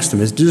questions I asked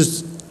them is,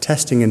 does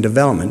testing and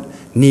development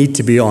need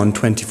to be on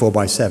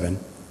 24/7,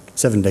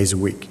 7 days a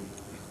week?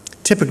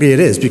 Typically it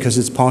is, because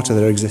it's part of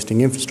their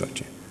existing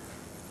infrastructure.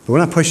 But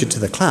when I push it to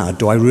the cloud,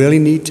 do I really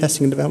need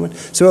testing and development?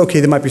 So okay,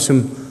 there might be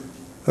some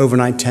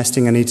overnight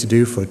testing I need to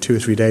do for 2 or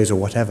 3 days or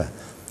whatever.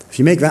 If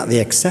you make that the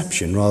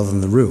exception rather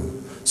than the rule,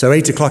 so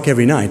 8 o'clock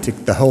every night,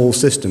 the whole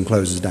system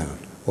closes down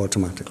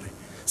automatically.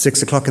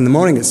 6 o'clock in the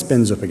morning, it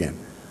spins up again.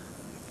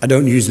 I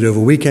don't use it over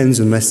weekends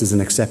unless there's an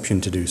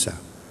exception to do so.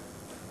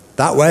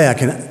 That way I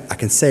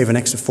can save an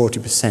extra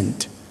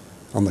 40%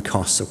 on the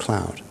costs of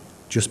cloud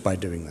just by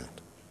doing that.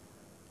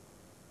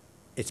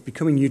 It's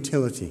becoming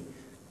utility.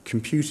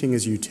 Computing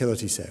is a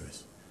utility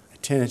service. I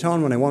turn it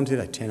on when I want it,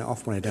 I turn it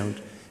off when I don't.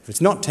 If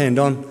it's not turned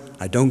on,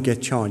 I don't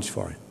get charged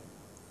for it.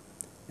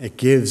 It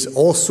gives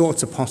all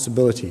sorts of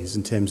possibilities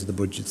in terms of the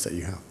budgets that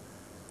you have.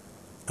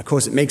 Of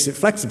course, it makes it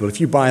flexible. If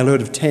you buy a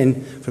load of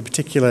tin for a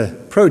particular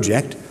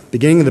project,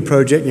 beginning of the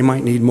project, you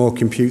might need more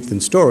compute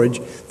than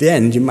storage. The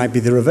end, it might be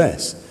the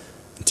reverse.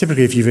 And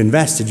typically, if you've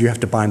invested, you have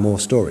to buy more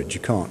storage.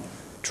 You can't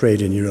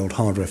trade in your old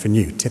hardware for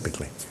new,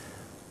 typically.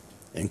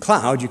 In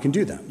cloud, you can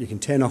do that. You can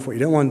turn off what you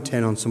don't want,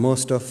 turn on some more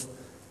stuff.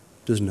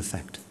 Doesn't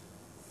affect.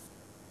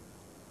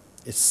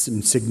 It's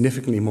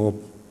significantly more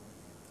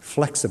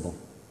flexible.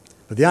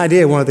 But the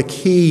idea, one of the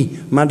key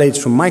mandates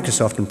from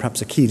Microsoft, and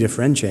perhaps a key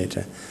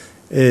differentiator,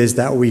 is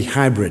that we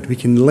hybrid. We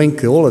can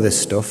link all of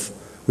this stuff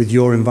with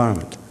your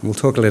environment. And we'll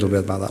talk a little bit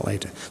about that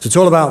later. So it's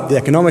all about the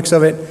economics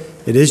of it.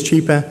 It is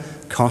cheaper.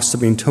 Costs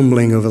have been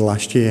tumbling over the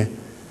last year.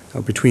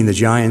 Between the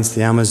giants,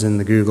 the Amazon,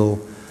 the Google,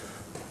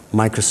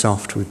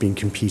 Microsoft, we've been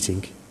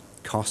competing.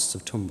 Costs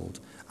have tumbled.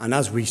 And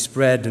as we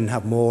spread and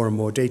have more and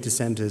more data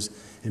centers,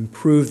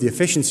 improve the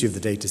efficiency of the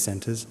data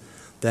centers,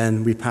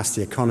 then we pass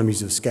the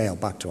economies of scale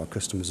back to our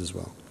customers as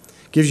well.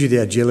 Gives you the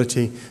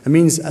agility. It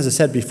means, as I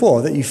said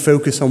before, that you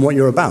focus on what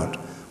you're about,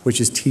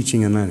 which is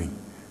teaching and learning,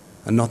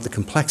 and not the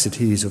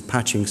complexities of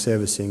patching,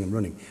 servicing, and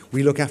running.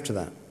 We look after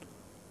that.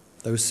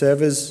 Those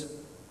servers,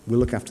 we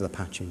look after the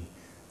patching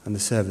and the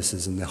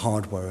services and the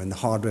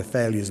hardware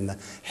failures and the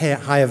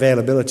high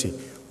availability.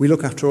 We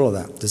look after all of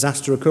that.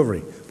 Disaster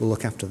recovery, we'll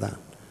look after that.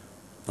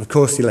 And of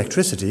course, the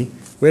electricity,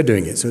 we're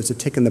doing it, so it's a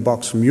tick in the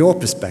box from your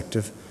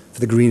perspective for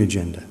the green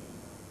agenda,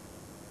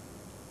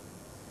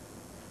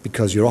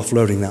 because you're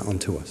offloading that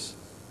onto us.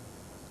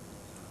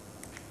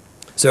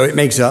 So it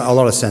makes a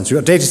lot of sense. We've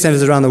got data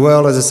centers around the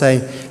world, as I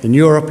say. In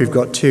Europe, we've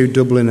got 2,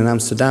 Dublin and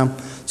Amsterdam.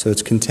 So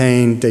it's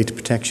contained data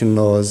protection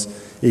laws,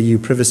 EU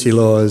privacy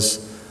laws,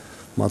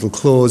 model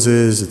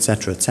clauses,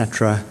 etc.,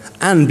 etc.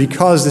 And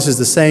because this is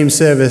the same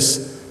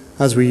service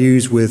as we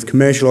use with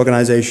commercial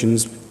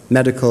organizations,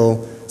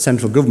 medical,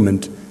 central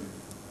government,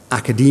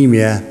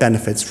 academia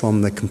benefits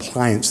from the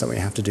compliance that we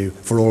have to do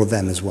for all of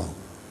them as well.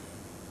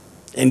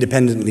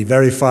 Independently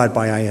verified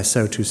by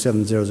ISO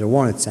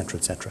 27001, etc.,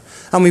 etc.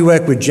 And we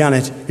work with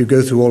Janet, who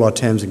go through all our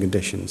terms and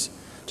conditions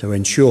to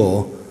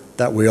ensure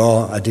that we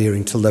are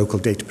adhering to local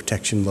data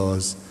protection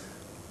laws,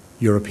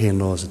 European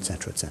laws,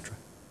 etc., etc.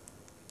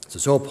 So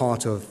it's all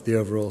part of the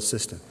overall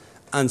system.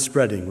 And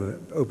spreading.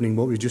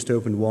 We've just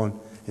opened one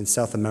in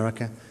South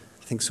America.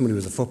 I think somebody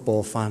was a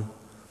football fan.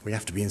 We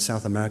have to be in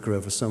South America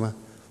over summer.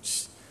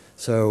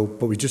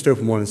 But we just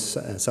opened one in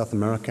South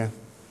America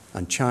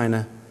and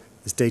China.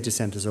 There's data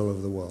centers all over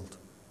the world.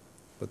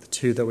 But the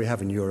 2 that we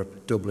have in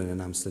Europe, Dublin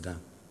and Amsterdam.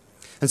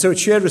 And so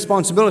it's shared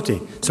responsibility.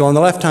 So on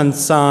the left-hand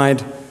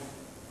side,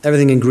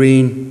 everything in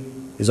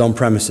green is on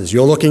premises.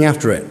 You're looking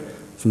after it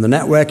from the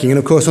networking. And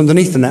of course,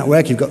 underneath the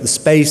network, you've got the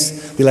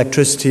space, the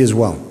electricity as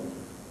well.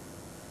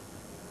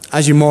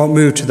 As you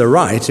move to the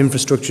right,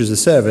 infrastructure as a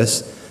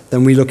service,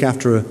 then we look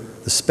after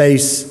the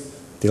space,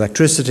 the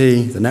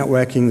electricity, the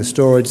networking, the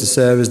storage, the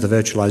servers, the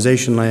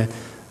virtualization layer,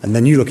 and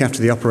then you look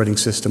after the operating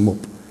system up.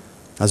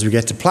 As we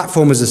get to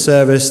platform as a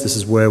service, this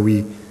is where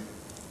we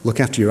look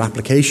after your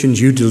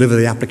applications. You deliver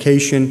the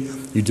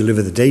application, you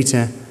deliver the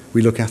data,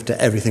 we look after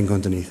everything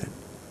underneath it.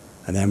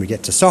 And then we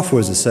get to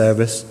software as a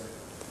service.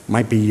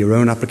 Might be your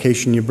own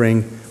application you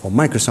bring, or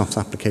Microsoft's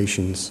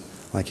applications,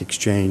 like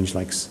Exchange,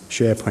 like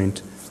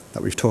SharePoint,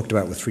 that we've talked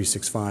about with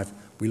 365.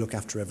 We look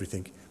after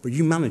everything, but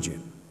you manage it.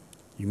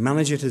 You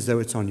manage it as though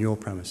it's on your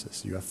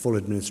premises. You have full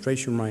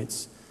administration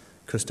rights,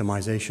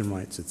 customization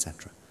rights,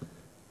 etc.,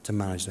 to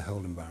manage the whole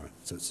environment.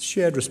 So it's a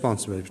shared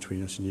responsibility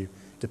between us and you,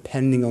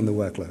 depending on the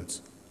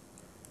workloads.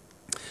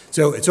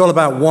 So it's all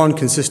about one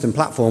consistent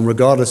platform,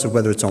 regardless of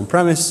whether it's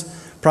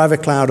on-premise,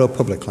 private cloud, or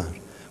public cloud.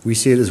 We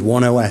see it as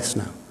one OS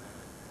now.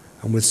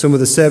 And with some of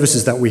the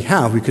services that we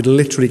have, we could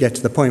literally get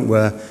to the point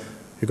where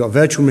we've got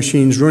virtual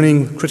machines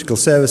running, critical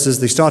services,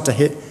 they start to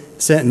hit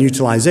certain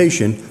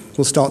utilization,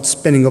 we'll start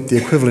spinning up the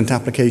equivalent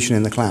application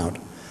in the cloud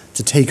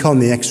to take on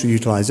the extra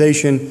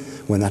utilization.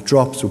 When that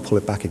drops, we'll pull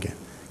it back again.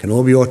 It can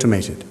all be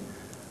automated.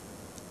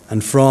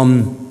 And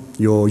from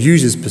your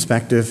user's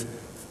perspective,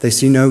 they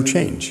see no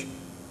change.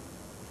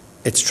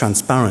 It's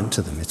transparent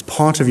to them. It's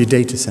part of your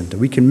data center.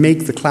 We can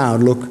make the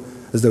cloud look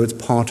as though it's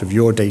part of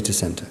your data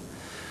center.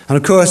 And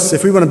of course,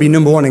 if we want to be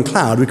number 1 in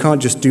cloud, we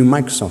can't just do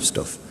Microsoft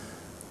stuff.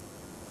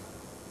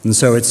 And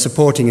so it's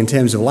supporting, in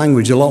terms of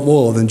language, a lot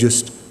more than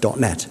just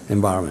 .NET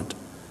environment.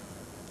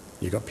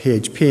 You've got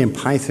PHP and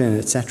Python,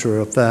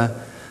 etc. up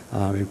there.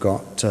 We've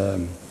got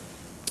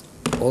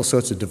all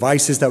sorts of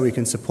devices that we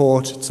can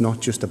support. It's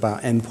not just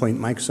about endpoint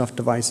Microsoft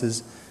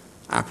devices.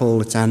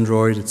 Apple, it's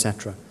Android,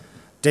 etc.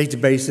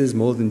 Databases,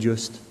 more than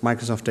just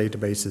Microsoft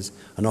databases,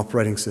 and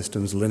operating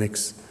systems,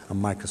 Linux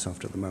and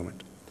Microsoft at the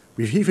moment.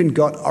 We've even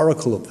got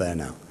Oracle up there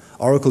now.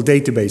 Oracle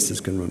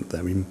databases can run up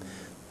there. We've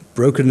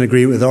brokered an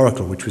agreement with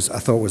Oracle, which I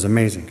thought was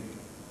amazing.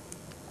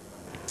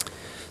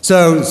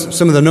 So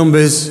some of the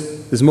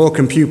numbers, there's more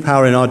compute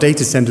power in our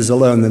data centers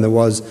alone than there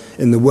was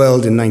in the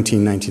world in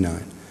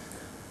 1999.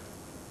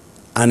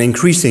 And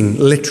increasing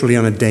literally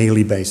on a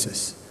daily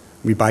basis.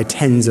 We buy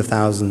tens of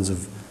thousands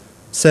of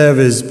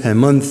servers per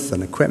month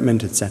and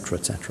equipment, etc.,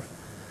 etc.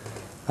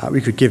 We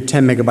could give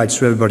 10 megabytes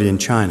to everybody in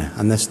China,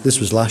 and this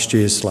was last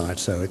year's slide,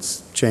 so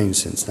it's changed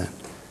since then,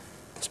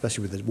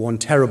 especially with the 1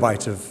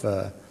 terabyte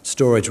of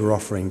storage we're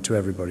offering to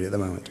everybody at the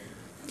moment.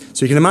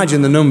 So you can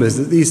imagine the numbers,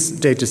 that these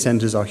data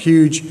centers are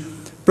huge,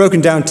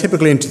 broken down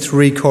typically into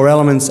 3 core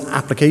elements: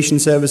 application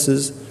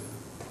services,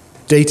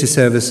 data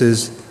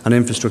services, and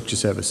infrastructure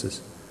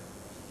services.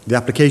 The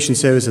application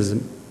service, as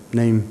the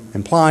name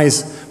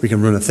implies, we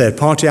can run a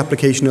third-party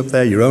application up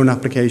there, your own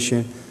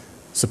application,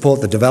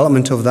 support the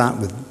development of that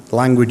with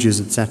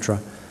languages, etc.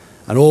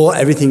 And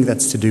everything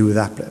that's to do with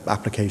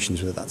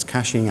applications, whether that's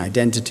caching,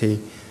 identity,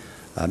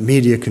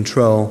 media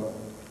control,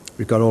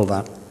 we've got all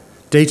that.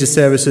 Data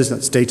services,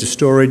 that's data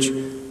storage.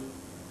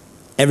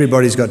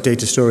 Everybody's got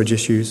data storage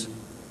issues.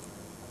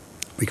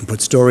 We can put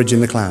storage in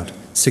the cloud,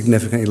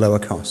 significantly lower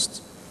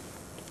costs,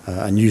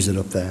 and use it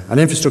up there. And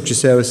infrastructure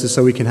services,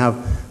 so we can have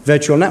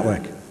virtual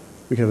network.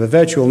 We can have a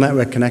virtual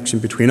network connection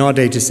between our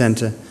data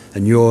center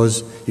and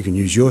yours. You can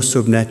use your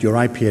subnet,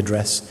 your IP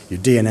address, your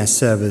DNS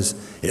servers.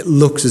 It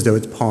looks as though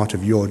it's part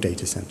of your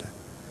data center.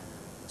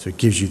 So it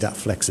gives you that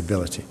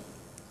flexibility.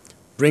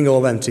 Bring all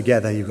them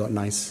together, you've got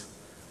nice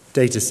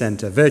data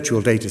center,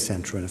 virtual data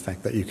center in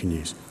effect that you can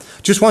use.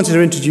 Just wanted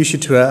to introduce you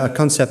to a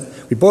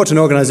concept. We bought an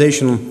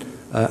organization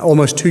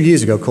almost 2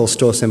 years ago called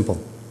Store Simple.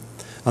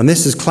 And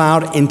this is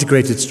cloud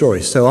integrated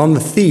storage. So on the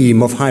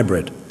theme of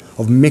hybrid,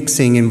 of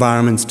mixing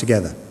environments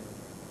together.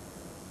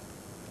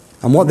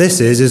 And what this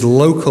is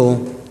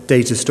local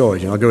data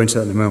storage, and I'll go into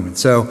that in a moment.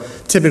 So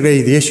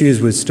typically the issues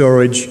with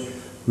storage,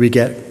 we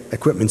get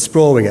equipment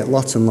sprawl, we get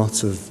lots and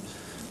lots of,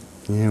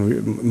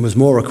 there's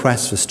more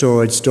requests for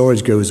storage.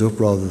 Storage goes up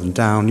rather than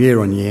down year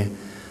on year.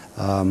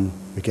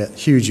 We get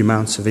huge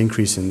amounts of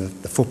increase in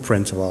the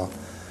footprint of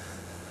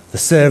the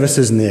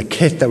services and the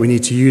kit that we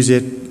need to use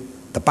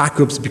it. The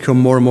backups become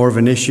more and more of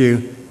an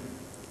issue.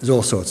 There's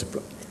all sorts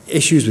of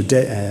issues with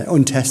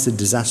untested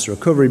disaster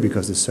recovery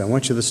because there's so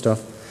much of the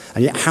stuff.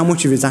 And yet, how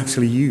much of it is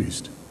actually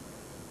used?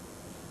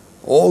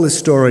 All the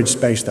storage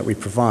space that we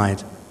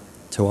provide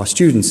to our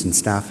students and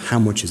staff, how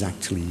much is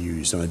actually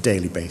used on a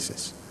daily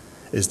basis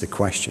is the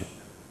question.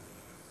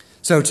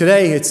 So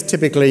today, it's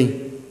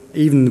typically,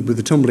 even with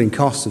the tumbling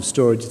costs of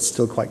storage, it's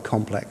still quite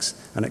complex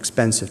and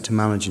expensive to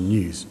manage and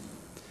use.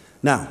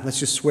 Now, let's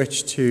just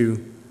switch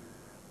to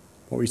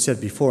what we said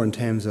before in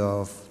terms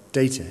of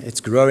data. It's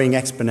growing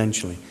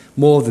exponentially,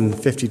 more than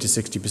 50 to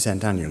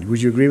 60% annually.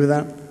 Would you agree with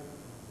that?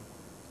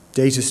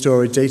 Data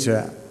storage,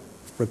 data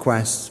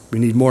requests, we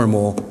need more and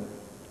more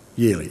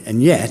yearly.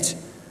 And yet,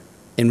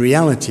 in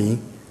reality,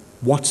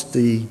 what's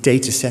the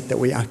data set that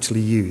we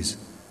actually use?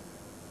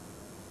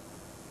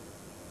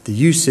 The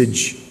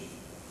usage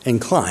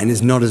incline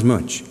is not as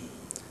much.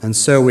 And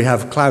so we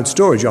have cloud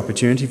storage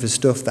opportunity for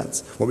stuff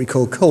that's what we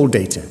call cold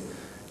data.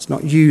 It's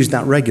not used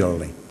that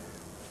regularly.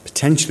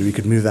 Potentially, we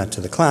could move that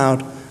to the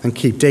cloud and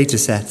keep data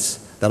sets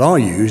that are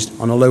used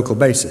on a local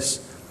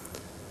basis.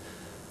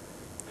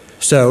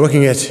 So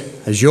looking at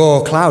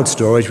Azure cloud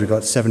storage, we've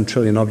got 7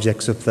 trillion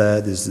objects up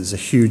there. There's a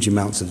huge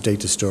amounts of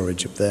data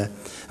storage up there.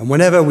 And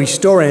whenever we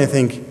store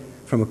anything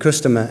from a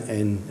customer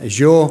in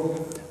Azure,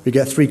 we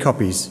get 3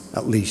 copies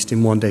at least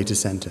in one data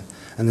center.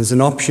 And there's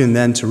an option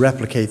then to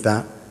replicate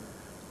that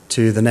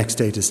to the next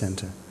data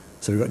center.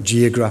 So we've got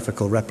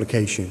geographical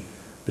replication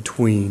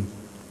between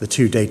the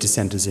 2 data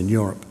centers in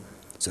Europe.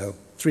 So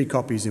 3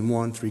 copies in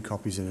one, 3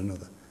 copies in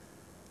another.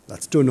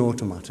 That's done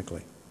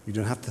automatically. You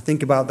don't have to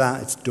think about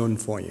that, it's done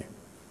for you.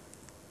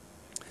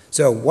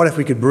 So what if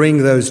we could bring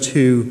those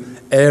 2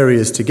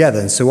 areas together?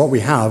 And so what we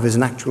have is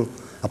an actual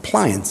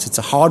appliance. It's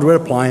a hardware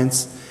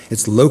appliance,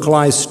 it's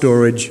localized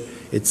storage,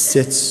 it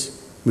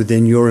sits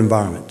within your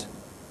environment.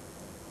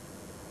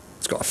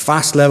 It's got a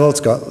fast level, it's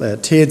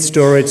got tiered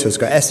storage, so it's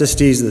got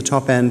SSDs at the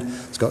top end,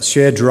 it's got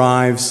shared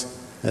drives,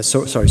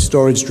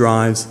 storage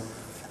drives,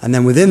 and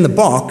then within the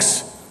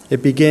box,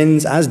 it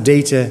begins, as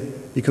data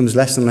becomes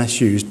less and less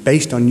used,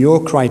 based on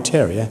your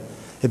criteria,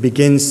 it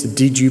begins to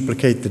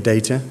deduplicate the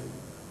data,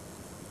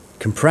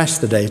 compress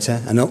the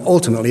data, and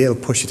ultimately it'll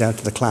push it out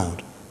to the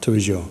cloud, to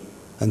Azure,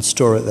 and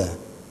store it there.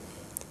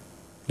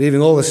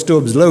 Leaving all the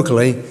stubs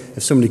locally,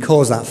 if somebody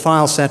calls that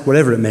file set,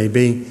 whatever it may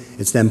be,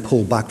 it's then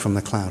pulled back from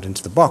the cloud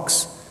into the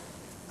box,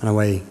 and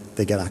away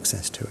they get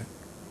access to it.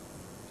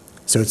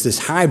 So it's this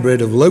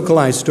hybrid of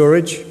localized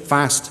storage,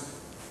 fast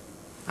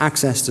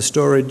access to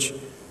storage,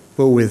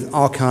 but with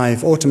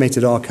archive,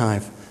 automated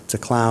archive to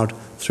cloud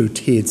through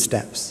tiered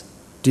steps,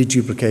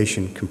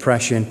 deduplication,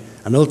 compression,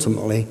 and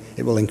ultimately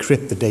it will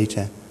encrypt the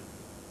data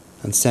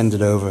and send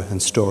it over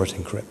and store it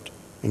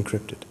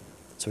encrypted.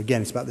 So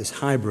again, it's about this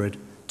hybrid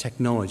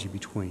technology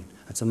between.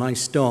 That's a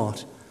nice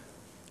start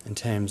in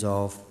terms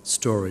of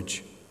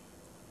storage.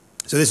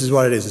 So this is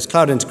what it is. It's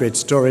cloud integrated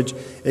storage.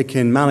 You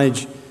can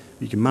manage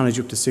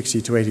up to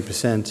 60 to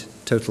 80%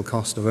 total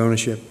cost of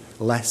ownership,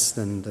 less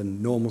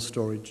than normal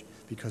storage,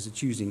 because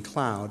it's using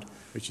cloud,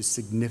 which is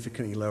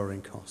significantly lower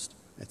in cost,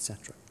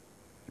 etc.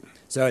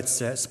 So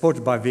it's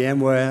supported by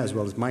VMware as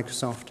well as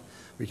Microsoft.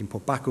 We can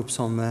put backups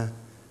on there,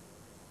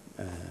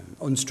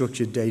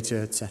 unstructured data,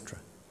 etc.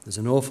 There's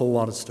an awful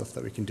lot of stuff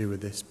that we can do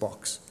with this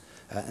box.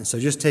 And so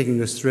just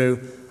taking us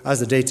through,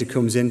 as the data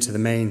comes into the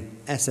main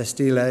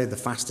SSD layer, the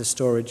fastest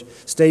storage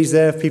stays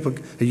there. If people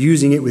are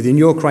using it within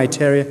your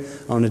criteria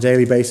on a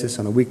daily basis,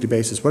 on a weekly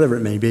basis, whatever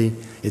it may be,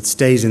 it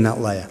stays in that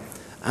layer.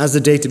 As the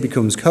data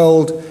becomes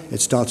cold,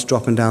 it starts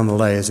dropping down the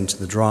layers into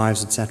the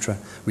drives, etc.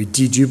 We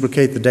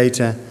deduplicate the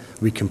data,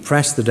 we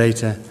compress the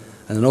data,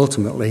 and then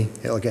ultimately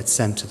it'll get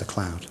sent to the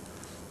cloud.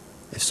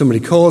 If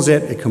somebody calls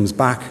it, it comes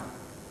back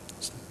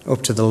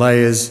up to the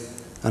layers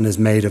and is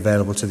made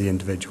available to the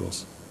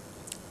individuals.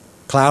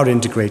 Cloud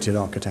integrated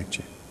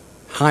architecture,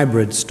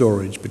 hybrid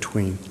storage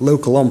between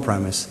local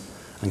on-premise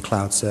and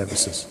cloud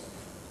services.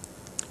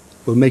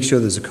 We'll make sure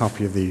there's a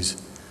copy of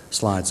these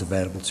slides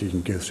available so you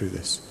can go through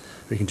this.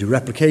 We can do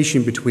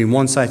replication between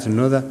one site and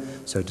another,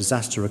 so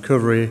disaster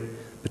recovery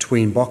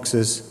between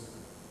boxes,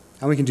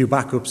 and we can do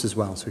backups as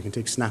well, so we can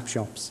take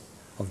snapshots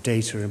of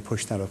data and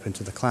push that up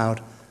into the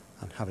cloud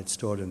and have it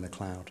stored in the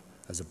cloud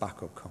as a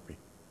backup copy.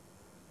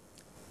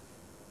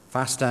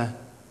 Faster,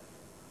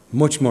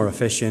 much more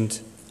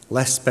efficient,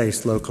 less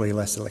space locally,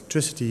 less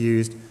electricity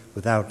used,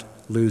 without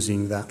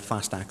losing that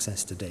fast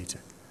access to data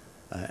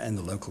in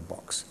the local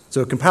box.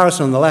 So a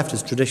comparison on the left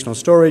is traditional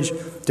storage,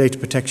 data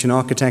protection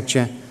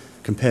architecture,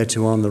 compared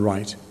to on the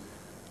right.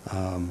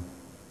 And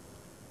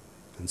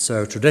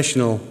so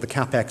traditional, the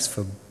CapEx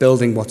for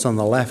building what's on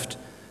the left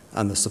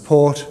and the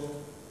support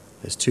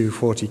is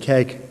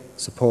 240K,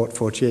 support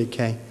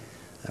 48K.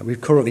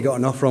 We've currently got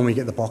an offer on, we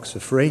get the box for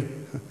free,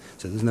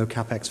 so there's no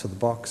CapEx for the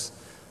box.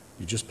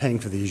 You're just paying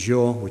for the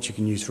Azure, which you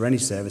can use for any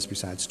service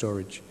besides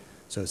storage,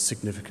 so it's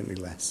significantly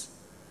less.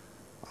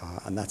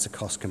 And that's a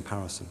cost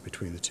comparison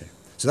between the two.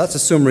 So that's a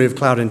summary of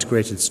cloud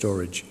integrated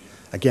storage.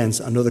 Again,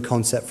 another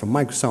concept from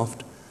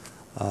Microsoft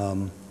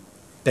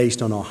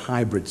based on our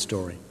hybrid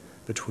story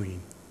between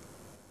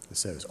the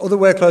service. Other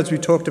workloads we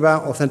talked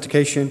about,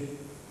 authentication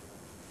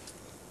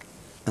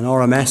and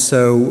RMS.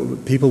 So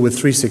people with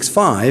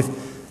 365,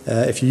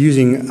 if you're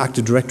using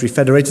Active Directory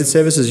federated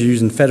services, you're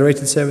using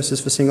federated services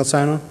for single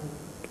sign-on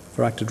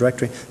for Active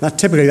Directory.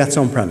 Typically that's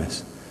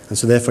on-premise. And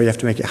so therefore you have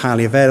to make it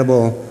highly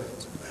available,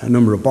 a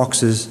number of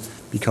boxes,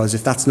 because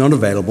if that's not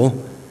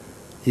available,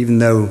 even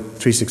though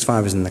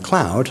 365 is in the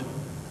cloud,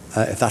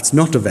 if that's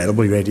not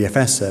available, your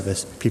ADFS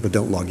service, people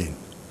don't log in.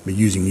 We're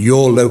using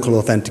your local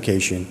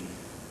authentication,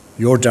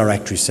 your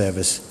directory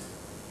service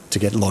to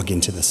get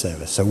login to the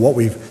service. So what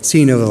we've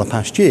seen over the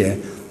past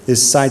year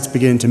is sites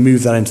beginning to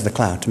move that into the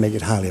cloud to make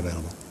it highly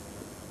available.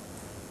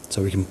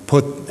 So we can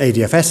put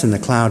ADFS in the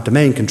cloud,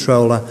 domain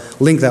controller,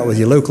 link that with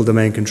your local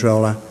domain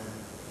controller.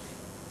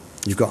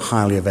 You've got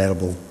highly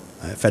available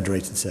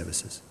federated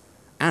services,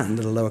 and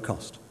at a lower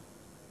cost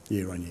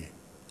year on year.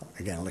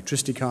 Again,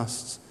 electricity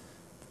costs,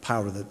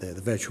 power of the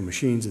virtual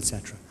machines,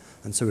 etc.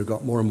 And so we've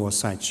got more and more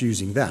sites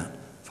using that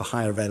for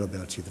higher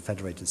availability of the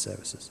federated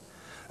services.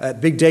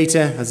 Big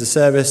data as a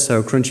service,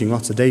 so crunching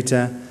lots of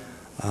data.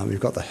 We've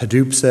got the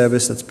Hadoop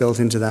service that's built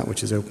into that,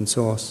 which is open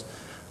source.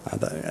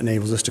 That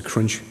enables us to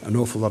crunch an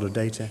awful lot of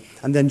data.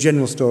 And then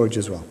general storage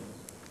as well.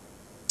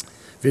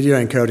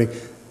 Video encoding.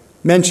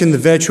 Mention the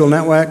virtual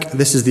network.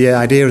 This is the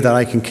idea that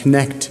I can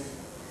connect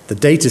the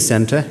data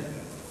center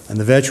and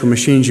the virtual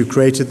machines you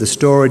created, the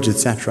storage,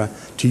 etc.,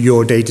 to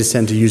your data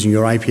center using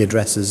your IP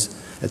addresses,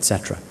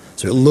 etc.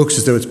 So it looks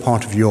as though it's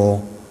part of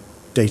your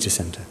data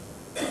center.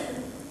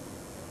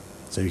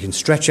 So you can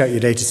stretch out your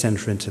data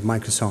center into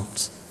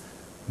Microsoft's.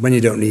 When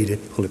you don't need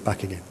it, pull it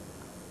back again.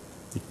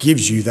 It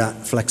gives you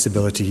that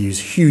flexibility to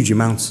use huge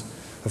amounts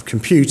of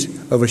compute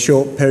over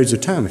short periods of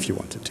time if you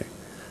wanted to.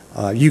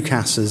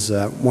 UCAS is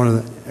a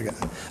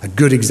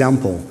good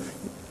example.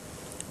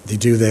 They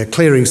do their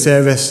clearing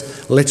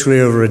service literally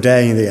over a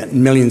day, and they get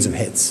millions of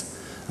hits.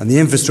 And the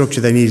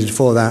infrastructure they needed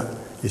for that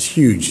is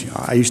huge.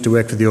 I used to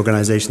work for the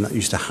organization that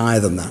used to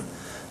hire them that.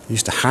 They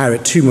used to hire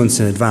it 2 months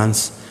in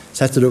advance,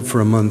 set it up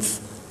for a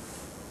month,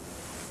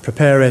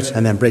 prepare it,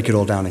 and then break it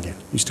all down again.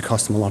 It used to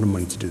cost them a lot of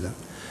money to do that.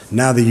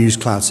 Now they use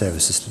cloud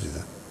services to do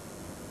that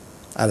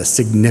at a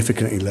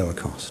significantly lower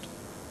cost.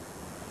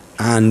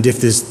 And if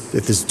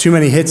there's too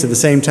many hits at the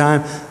same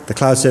time, the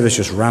cloud service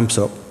just ramps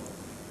up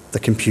the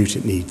compute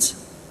it needs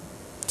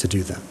to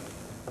do that.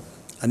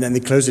 And then they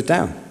close it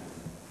down.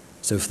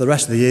 So for the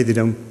rest of the year, they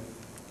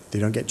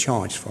don't get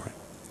charged for it.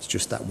 It's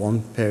just that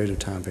one period of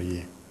time per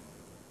year.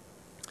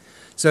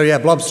 So yeah,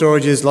 blob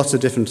storages, lots of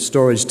different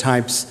storage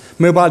types.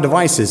 Mobile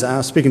devices. I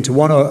was speaking to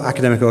one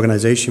academic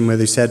organization where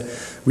they said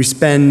we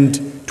spend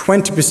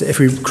 20%, if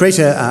we create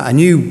a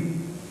new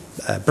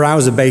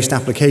browser-based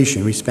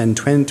application, we spend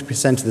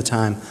 20% of the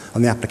time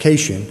on the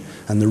application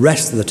and the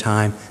rest of the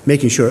time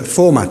making sure it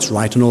formats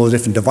right on all the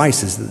different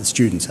devices that the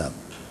students have.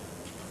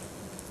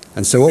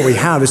 And so what we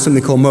have is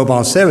something called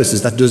mobile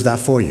services that does that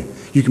for you.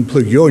 You can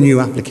plug your new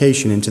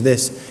application into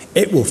this.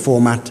 It will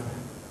format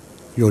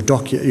your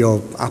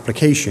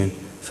application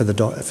for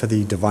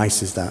the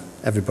devices that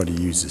everybody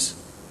uses.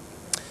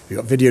 We've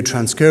got video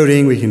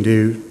transcoding. We can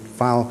do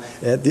file.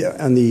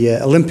 And the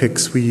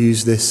Olympics, we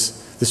use this.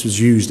 This was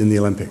used in the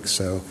Olympics.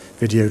 So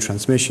video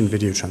transmission,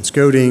 video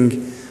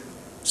transcoding,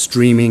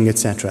 streaming,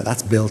 etc.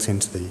 That's built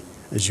into the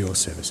Azure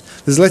service.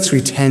 There's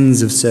literally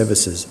tens of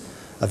services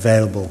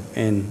available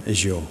in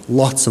Azure.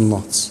 Lots and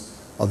lots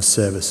of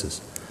services.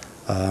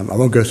 I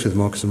won't go through them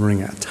all because I'm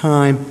running out of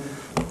time.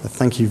 But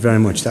thank you very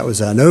much. That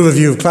was an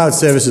overview of cloud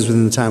services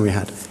within the time we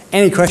had.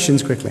 Any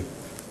questions quickly?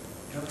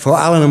 For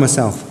Alan and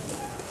myself.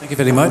 Thank you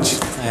very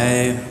much.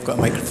 I've got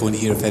a microphone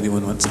here if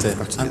anyone wants to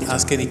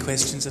ask any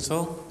questions at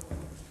all.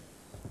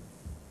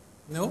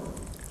 No?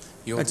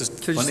 You all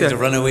just wanted to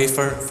run away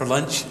for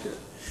lunch?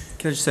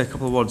 Can I just say a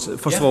couple of words?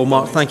 First of all,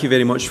 Mark, thank you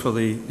very much for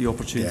the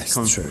opportunity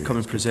to come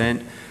and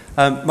present.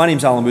 My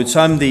name's Alan Wood,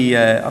 so I'm the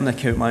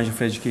account manager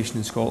for education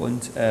in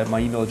Scotland. My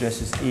email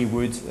address is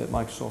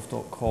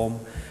awood@microsoft.com.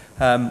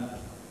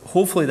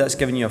 Hopefully that's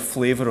given you a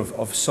flavour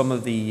of some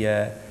of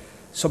the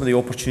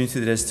opportunity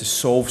there is to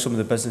solve some of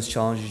the business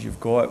challenges you've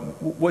got.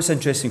 What's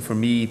interesting for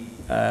me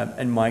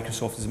in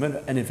Microsoft is the amount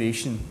of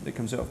innovation that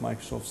comes out of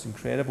Microsoft is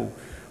incredible.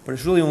 But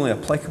it's really only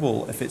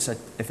applicable if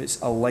it's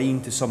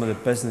aligned to some of the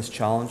business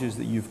challenges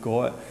that you've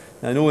got.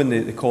 Now, I know in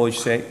the college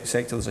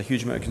sector there's a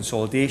huge amount of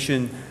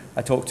consolidation.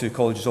 I talk to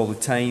colleges all the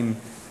time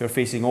who are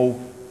facing all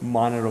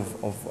manner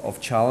of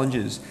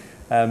challenges.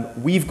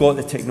 We've got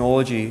the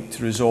technology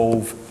to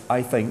resolve,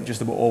 I think,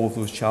 just about all of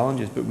those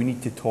challenges, but we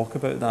need to talk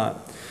about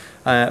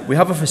that. We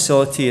have a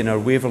facility in our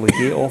Waverley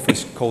Gate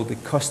office called the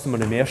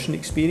Customer Immersion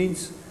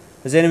Experience.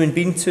 Has anyone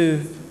been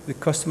to the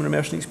Customer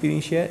Immersion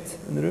Experience yet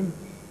in the room?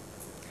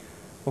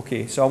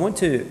 Okay, so I want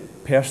to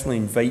personally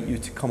invite you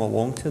to come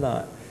along to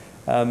that.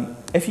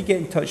 If you get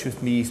in touch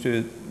with me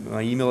through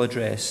my email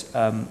address,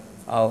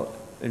 I'll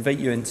invite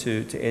you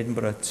into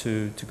Edinburgh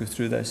to go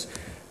through this.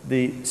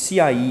 The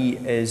CIE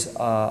is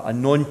a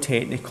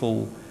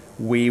non-technical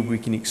way we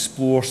can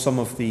explore some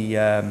of the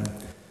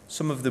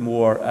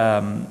more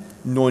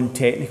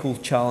non-technical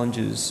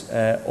challenges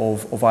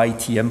of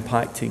IT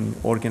impacting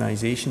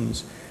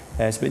organisations.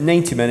 It's about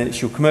 90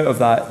 minutes. You'll come out of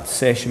that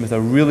session with a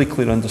really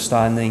clear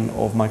understanding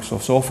of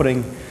Microsoft's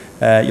offering.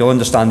 You'll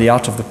understand the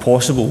art of the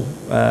possible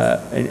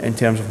in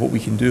terms of what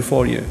we can do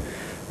for you.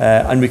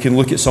 And we can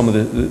look at some of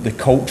the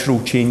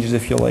cultural changes,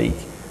 if you like,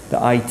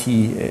 that IT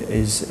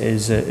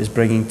is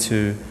bringing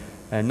to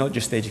not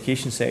just the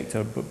education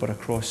sector, but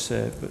across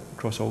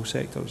all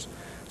sectors.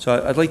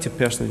 So I'd like to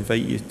personally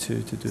invite you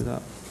to do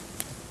that.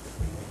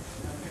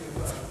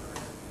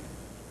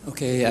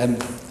 Okay,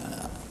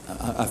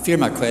 I fear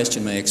my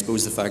question may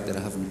expose the fact that I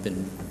haven't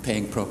been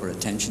paying proper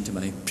attention to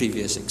my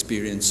previous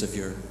experience of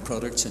your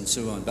products and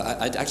so on. But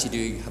I actually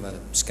do have a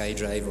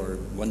SkyDrive or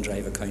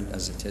OneDrive account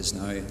as it is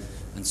now,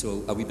 and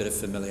so a wee bit of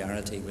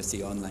familiarity with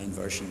the online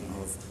version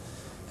of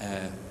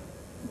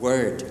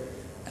Word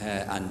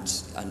and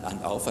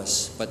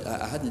Office. But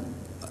I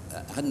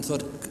hadn't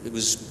thought it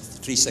was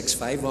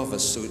 365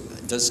 Office. So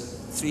does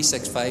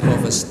 365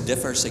 Office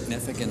differ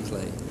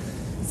significantly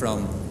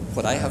from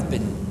what I have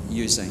been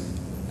using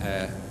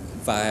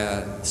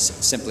via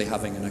simply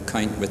having an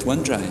account with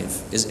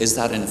OneDrive? Is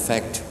that in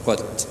effect what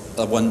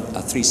a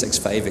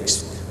 365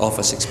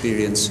 Office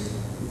experience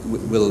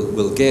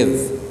will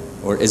give,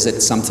 or is it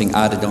something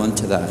added on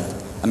to that?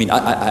 I mean,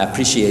 I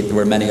appreciate there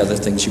were many other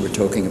things you were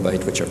talking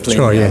about which are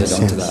plainly added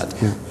on to that.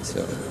 Yeah.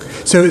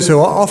 So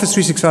Office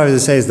 365,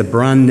 as I say, is the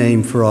brand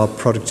name for our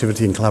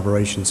productivity and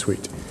collaboration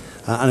suite.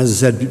 And as I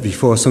said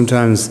before,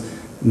 sometimes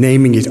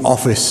naming it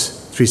Office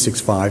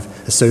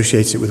 365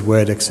 associates it with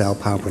Word, Excel,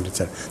 PowerPoint,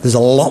 etc. There's a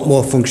lot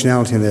more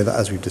functionality in there,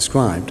 as we've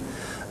described.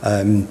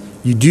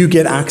 You do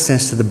get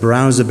access to the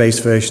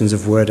browser-based versions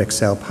of Word,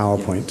 Excel,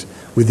 PowerPoint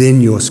within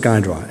your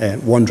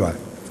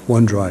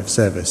OneDrive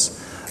service,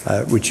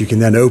 which you can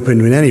then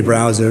open in any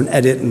browser and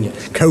edit and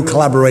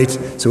co-collaborate,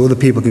 so other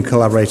people can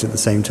collaborate at the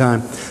same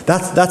time.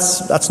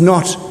 That's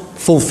not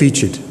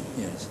full-featured.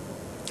 Yes.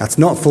 That's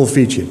not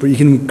full-featured, but you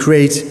can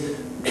create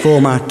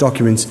format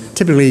documents.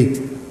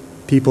 Typically,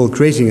 people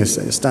creating a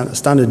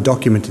standard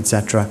document,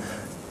 etc.,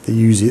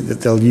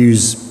 they'll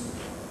use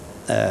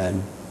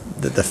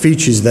the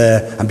features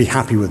there and be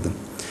happy with them.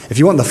 If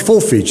you want the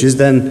full features,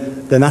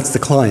 then that's the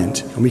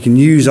client, and we can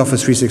use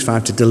Office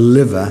 365 to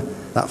deliver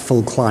that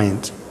full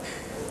client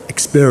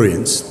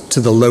experience to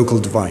the local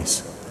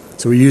device.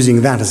 So we're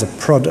using that as a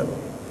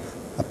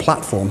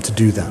platform to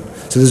do that.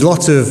 So there's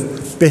lots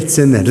of bits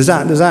in there. Does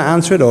that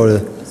answer it, or? I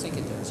think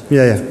it does.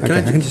 Yeah. Okay.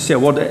 I can just say a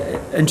word?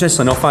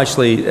 Interesting enough,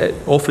 actually,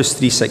 Office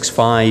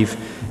 365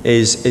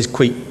 is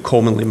quite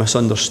commonly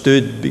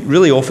misunderstood. But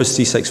really, Office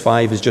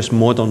 365 is just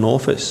modern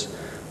Office.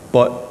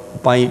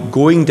 But by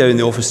going down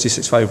the Office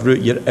 365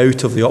 route, you're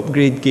out of the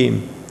upgrade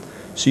game.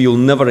 So you'll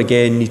never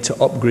again need to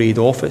upgrade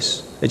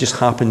Office. It just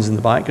happens in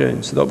the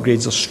background. So the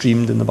upgrades are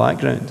streamed in the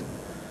background.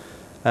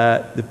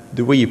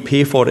 The way you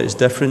pay for it is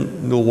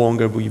different. No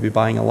longer will you be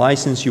buying a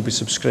license, you'll be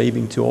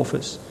subscribing to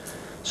Office.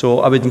 So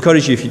I would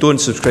encourage you, if you don't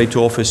subscribe to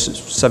Office,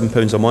 it's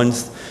 £7 a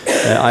month.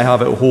 I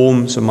have it at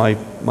home, so my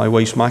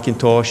wife's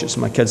Macintosh, it's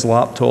my kids'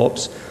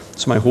 laptops,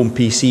 it's my home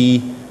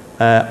PC,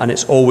 and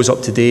it's always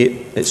up to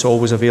date, it's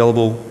always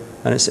available,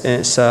 and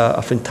it's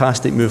a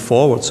fantastic move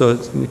forward. So I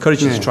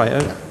encourage you to try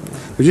it out.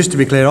 But just to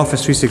be clear,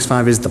 Office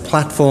 365 is the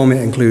platform.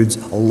 It includes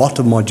a lot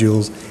of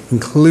modules,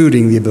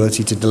 including the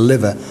ability to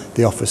deliver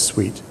the Office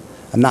suite.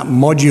 And that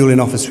module in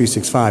Office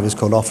 365 is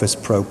called Office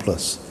Pro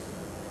Plus.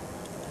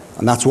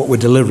 And that's what we're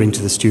delivering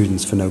to the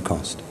students for no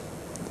cost.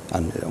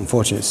 And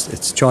unfortunately,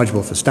 it's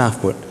chargeable for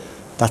staff, but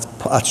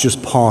that's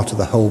just part of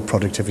the whole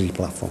productivity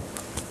platform.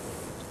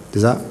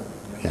 Does that?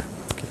 Yeah.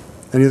 Okay.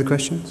 Any other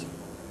questions?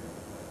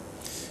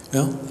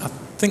 Well, I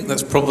think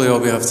that's probably all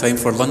we have time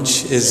for.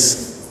 Lunch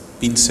is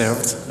being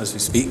served as we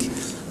speak.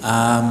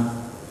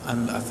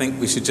 And I think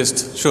we should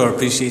just show our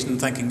appreciation,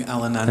 thanking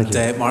Alan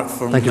and Mark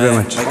for Thank you very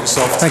much.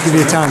 Microsoft. Thank you for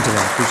your time today.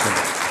 I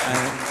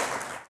appreciate it.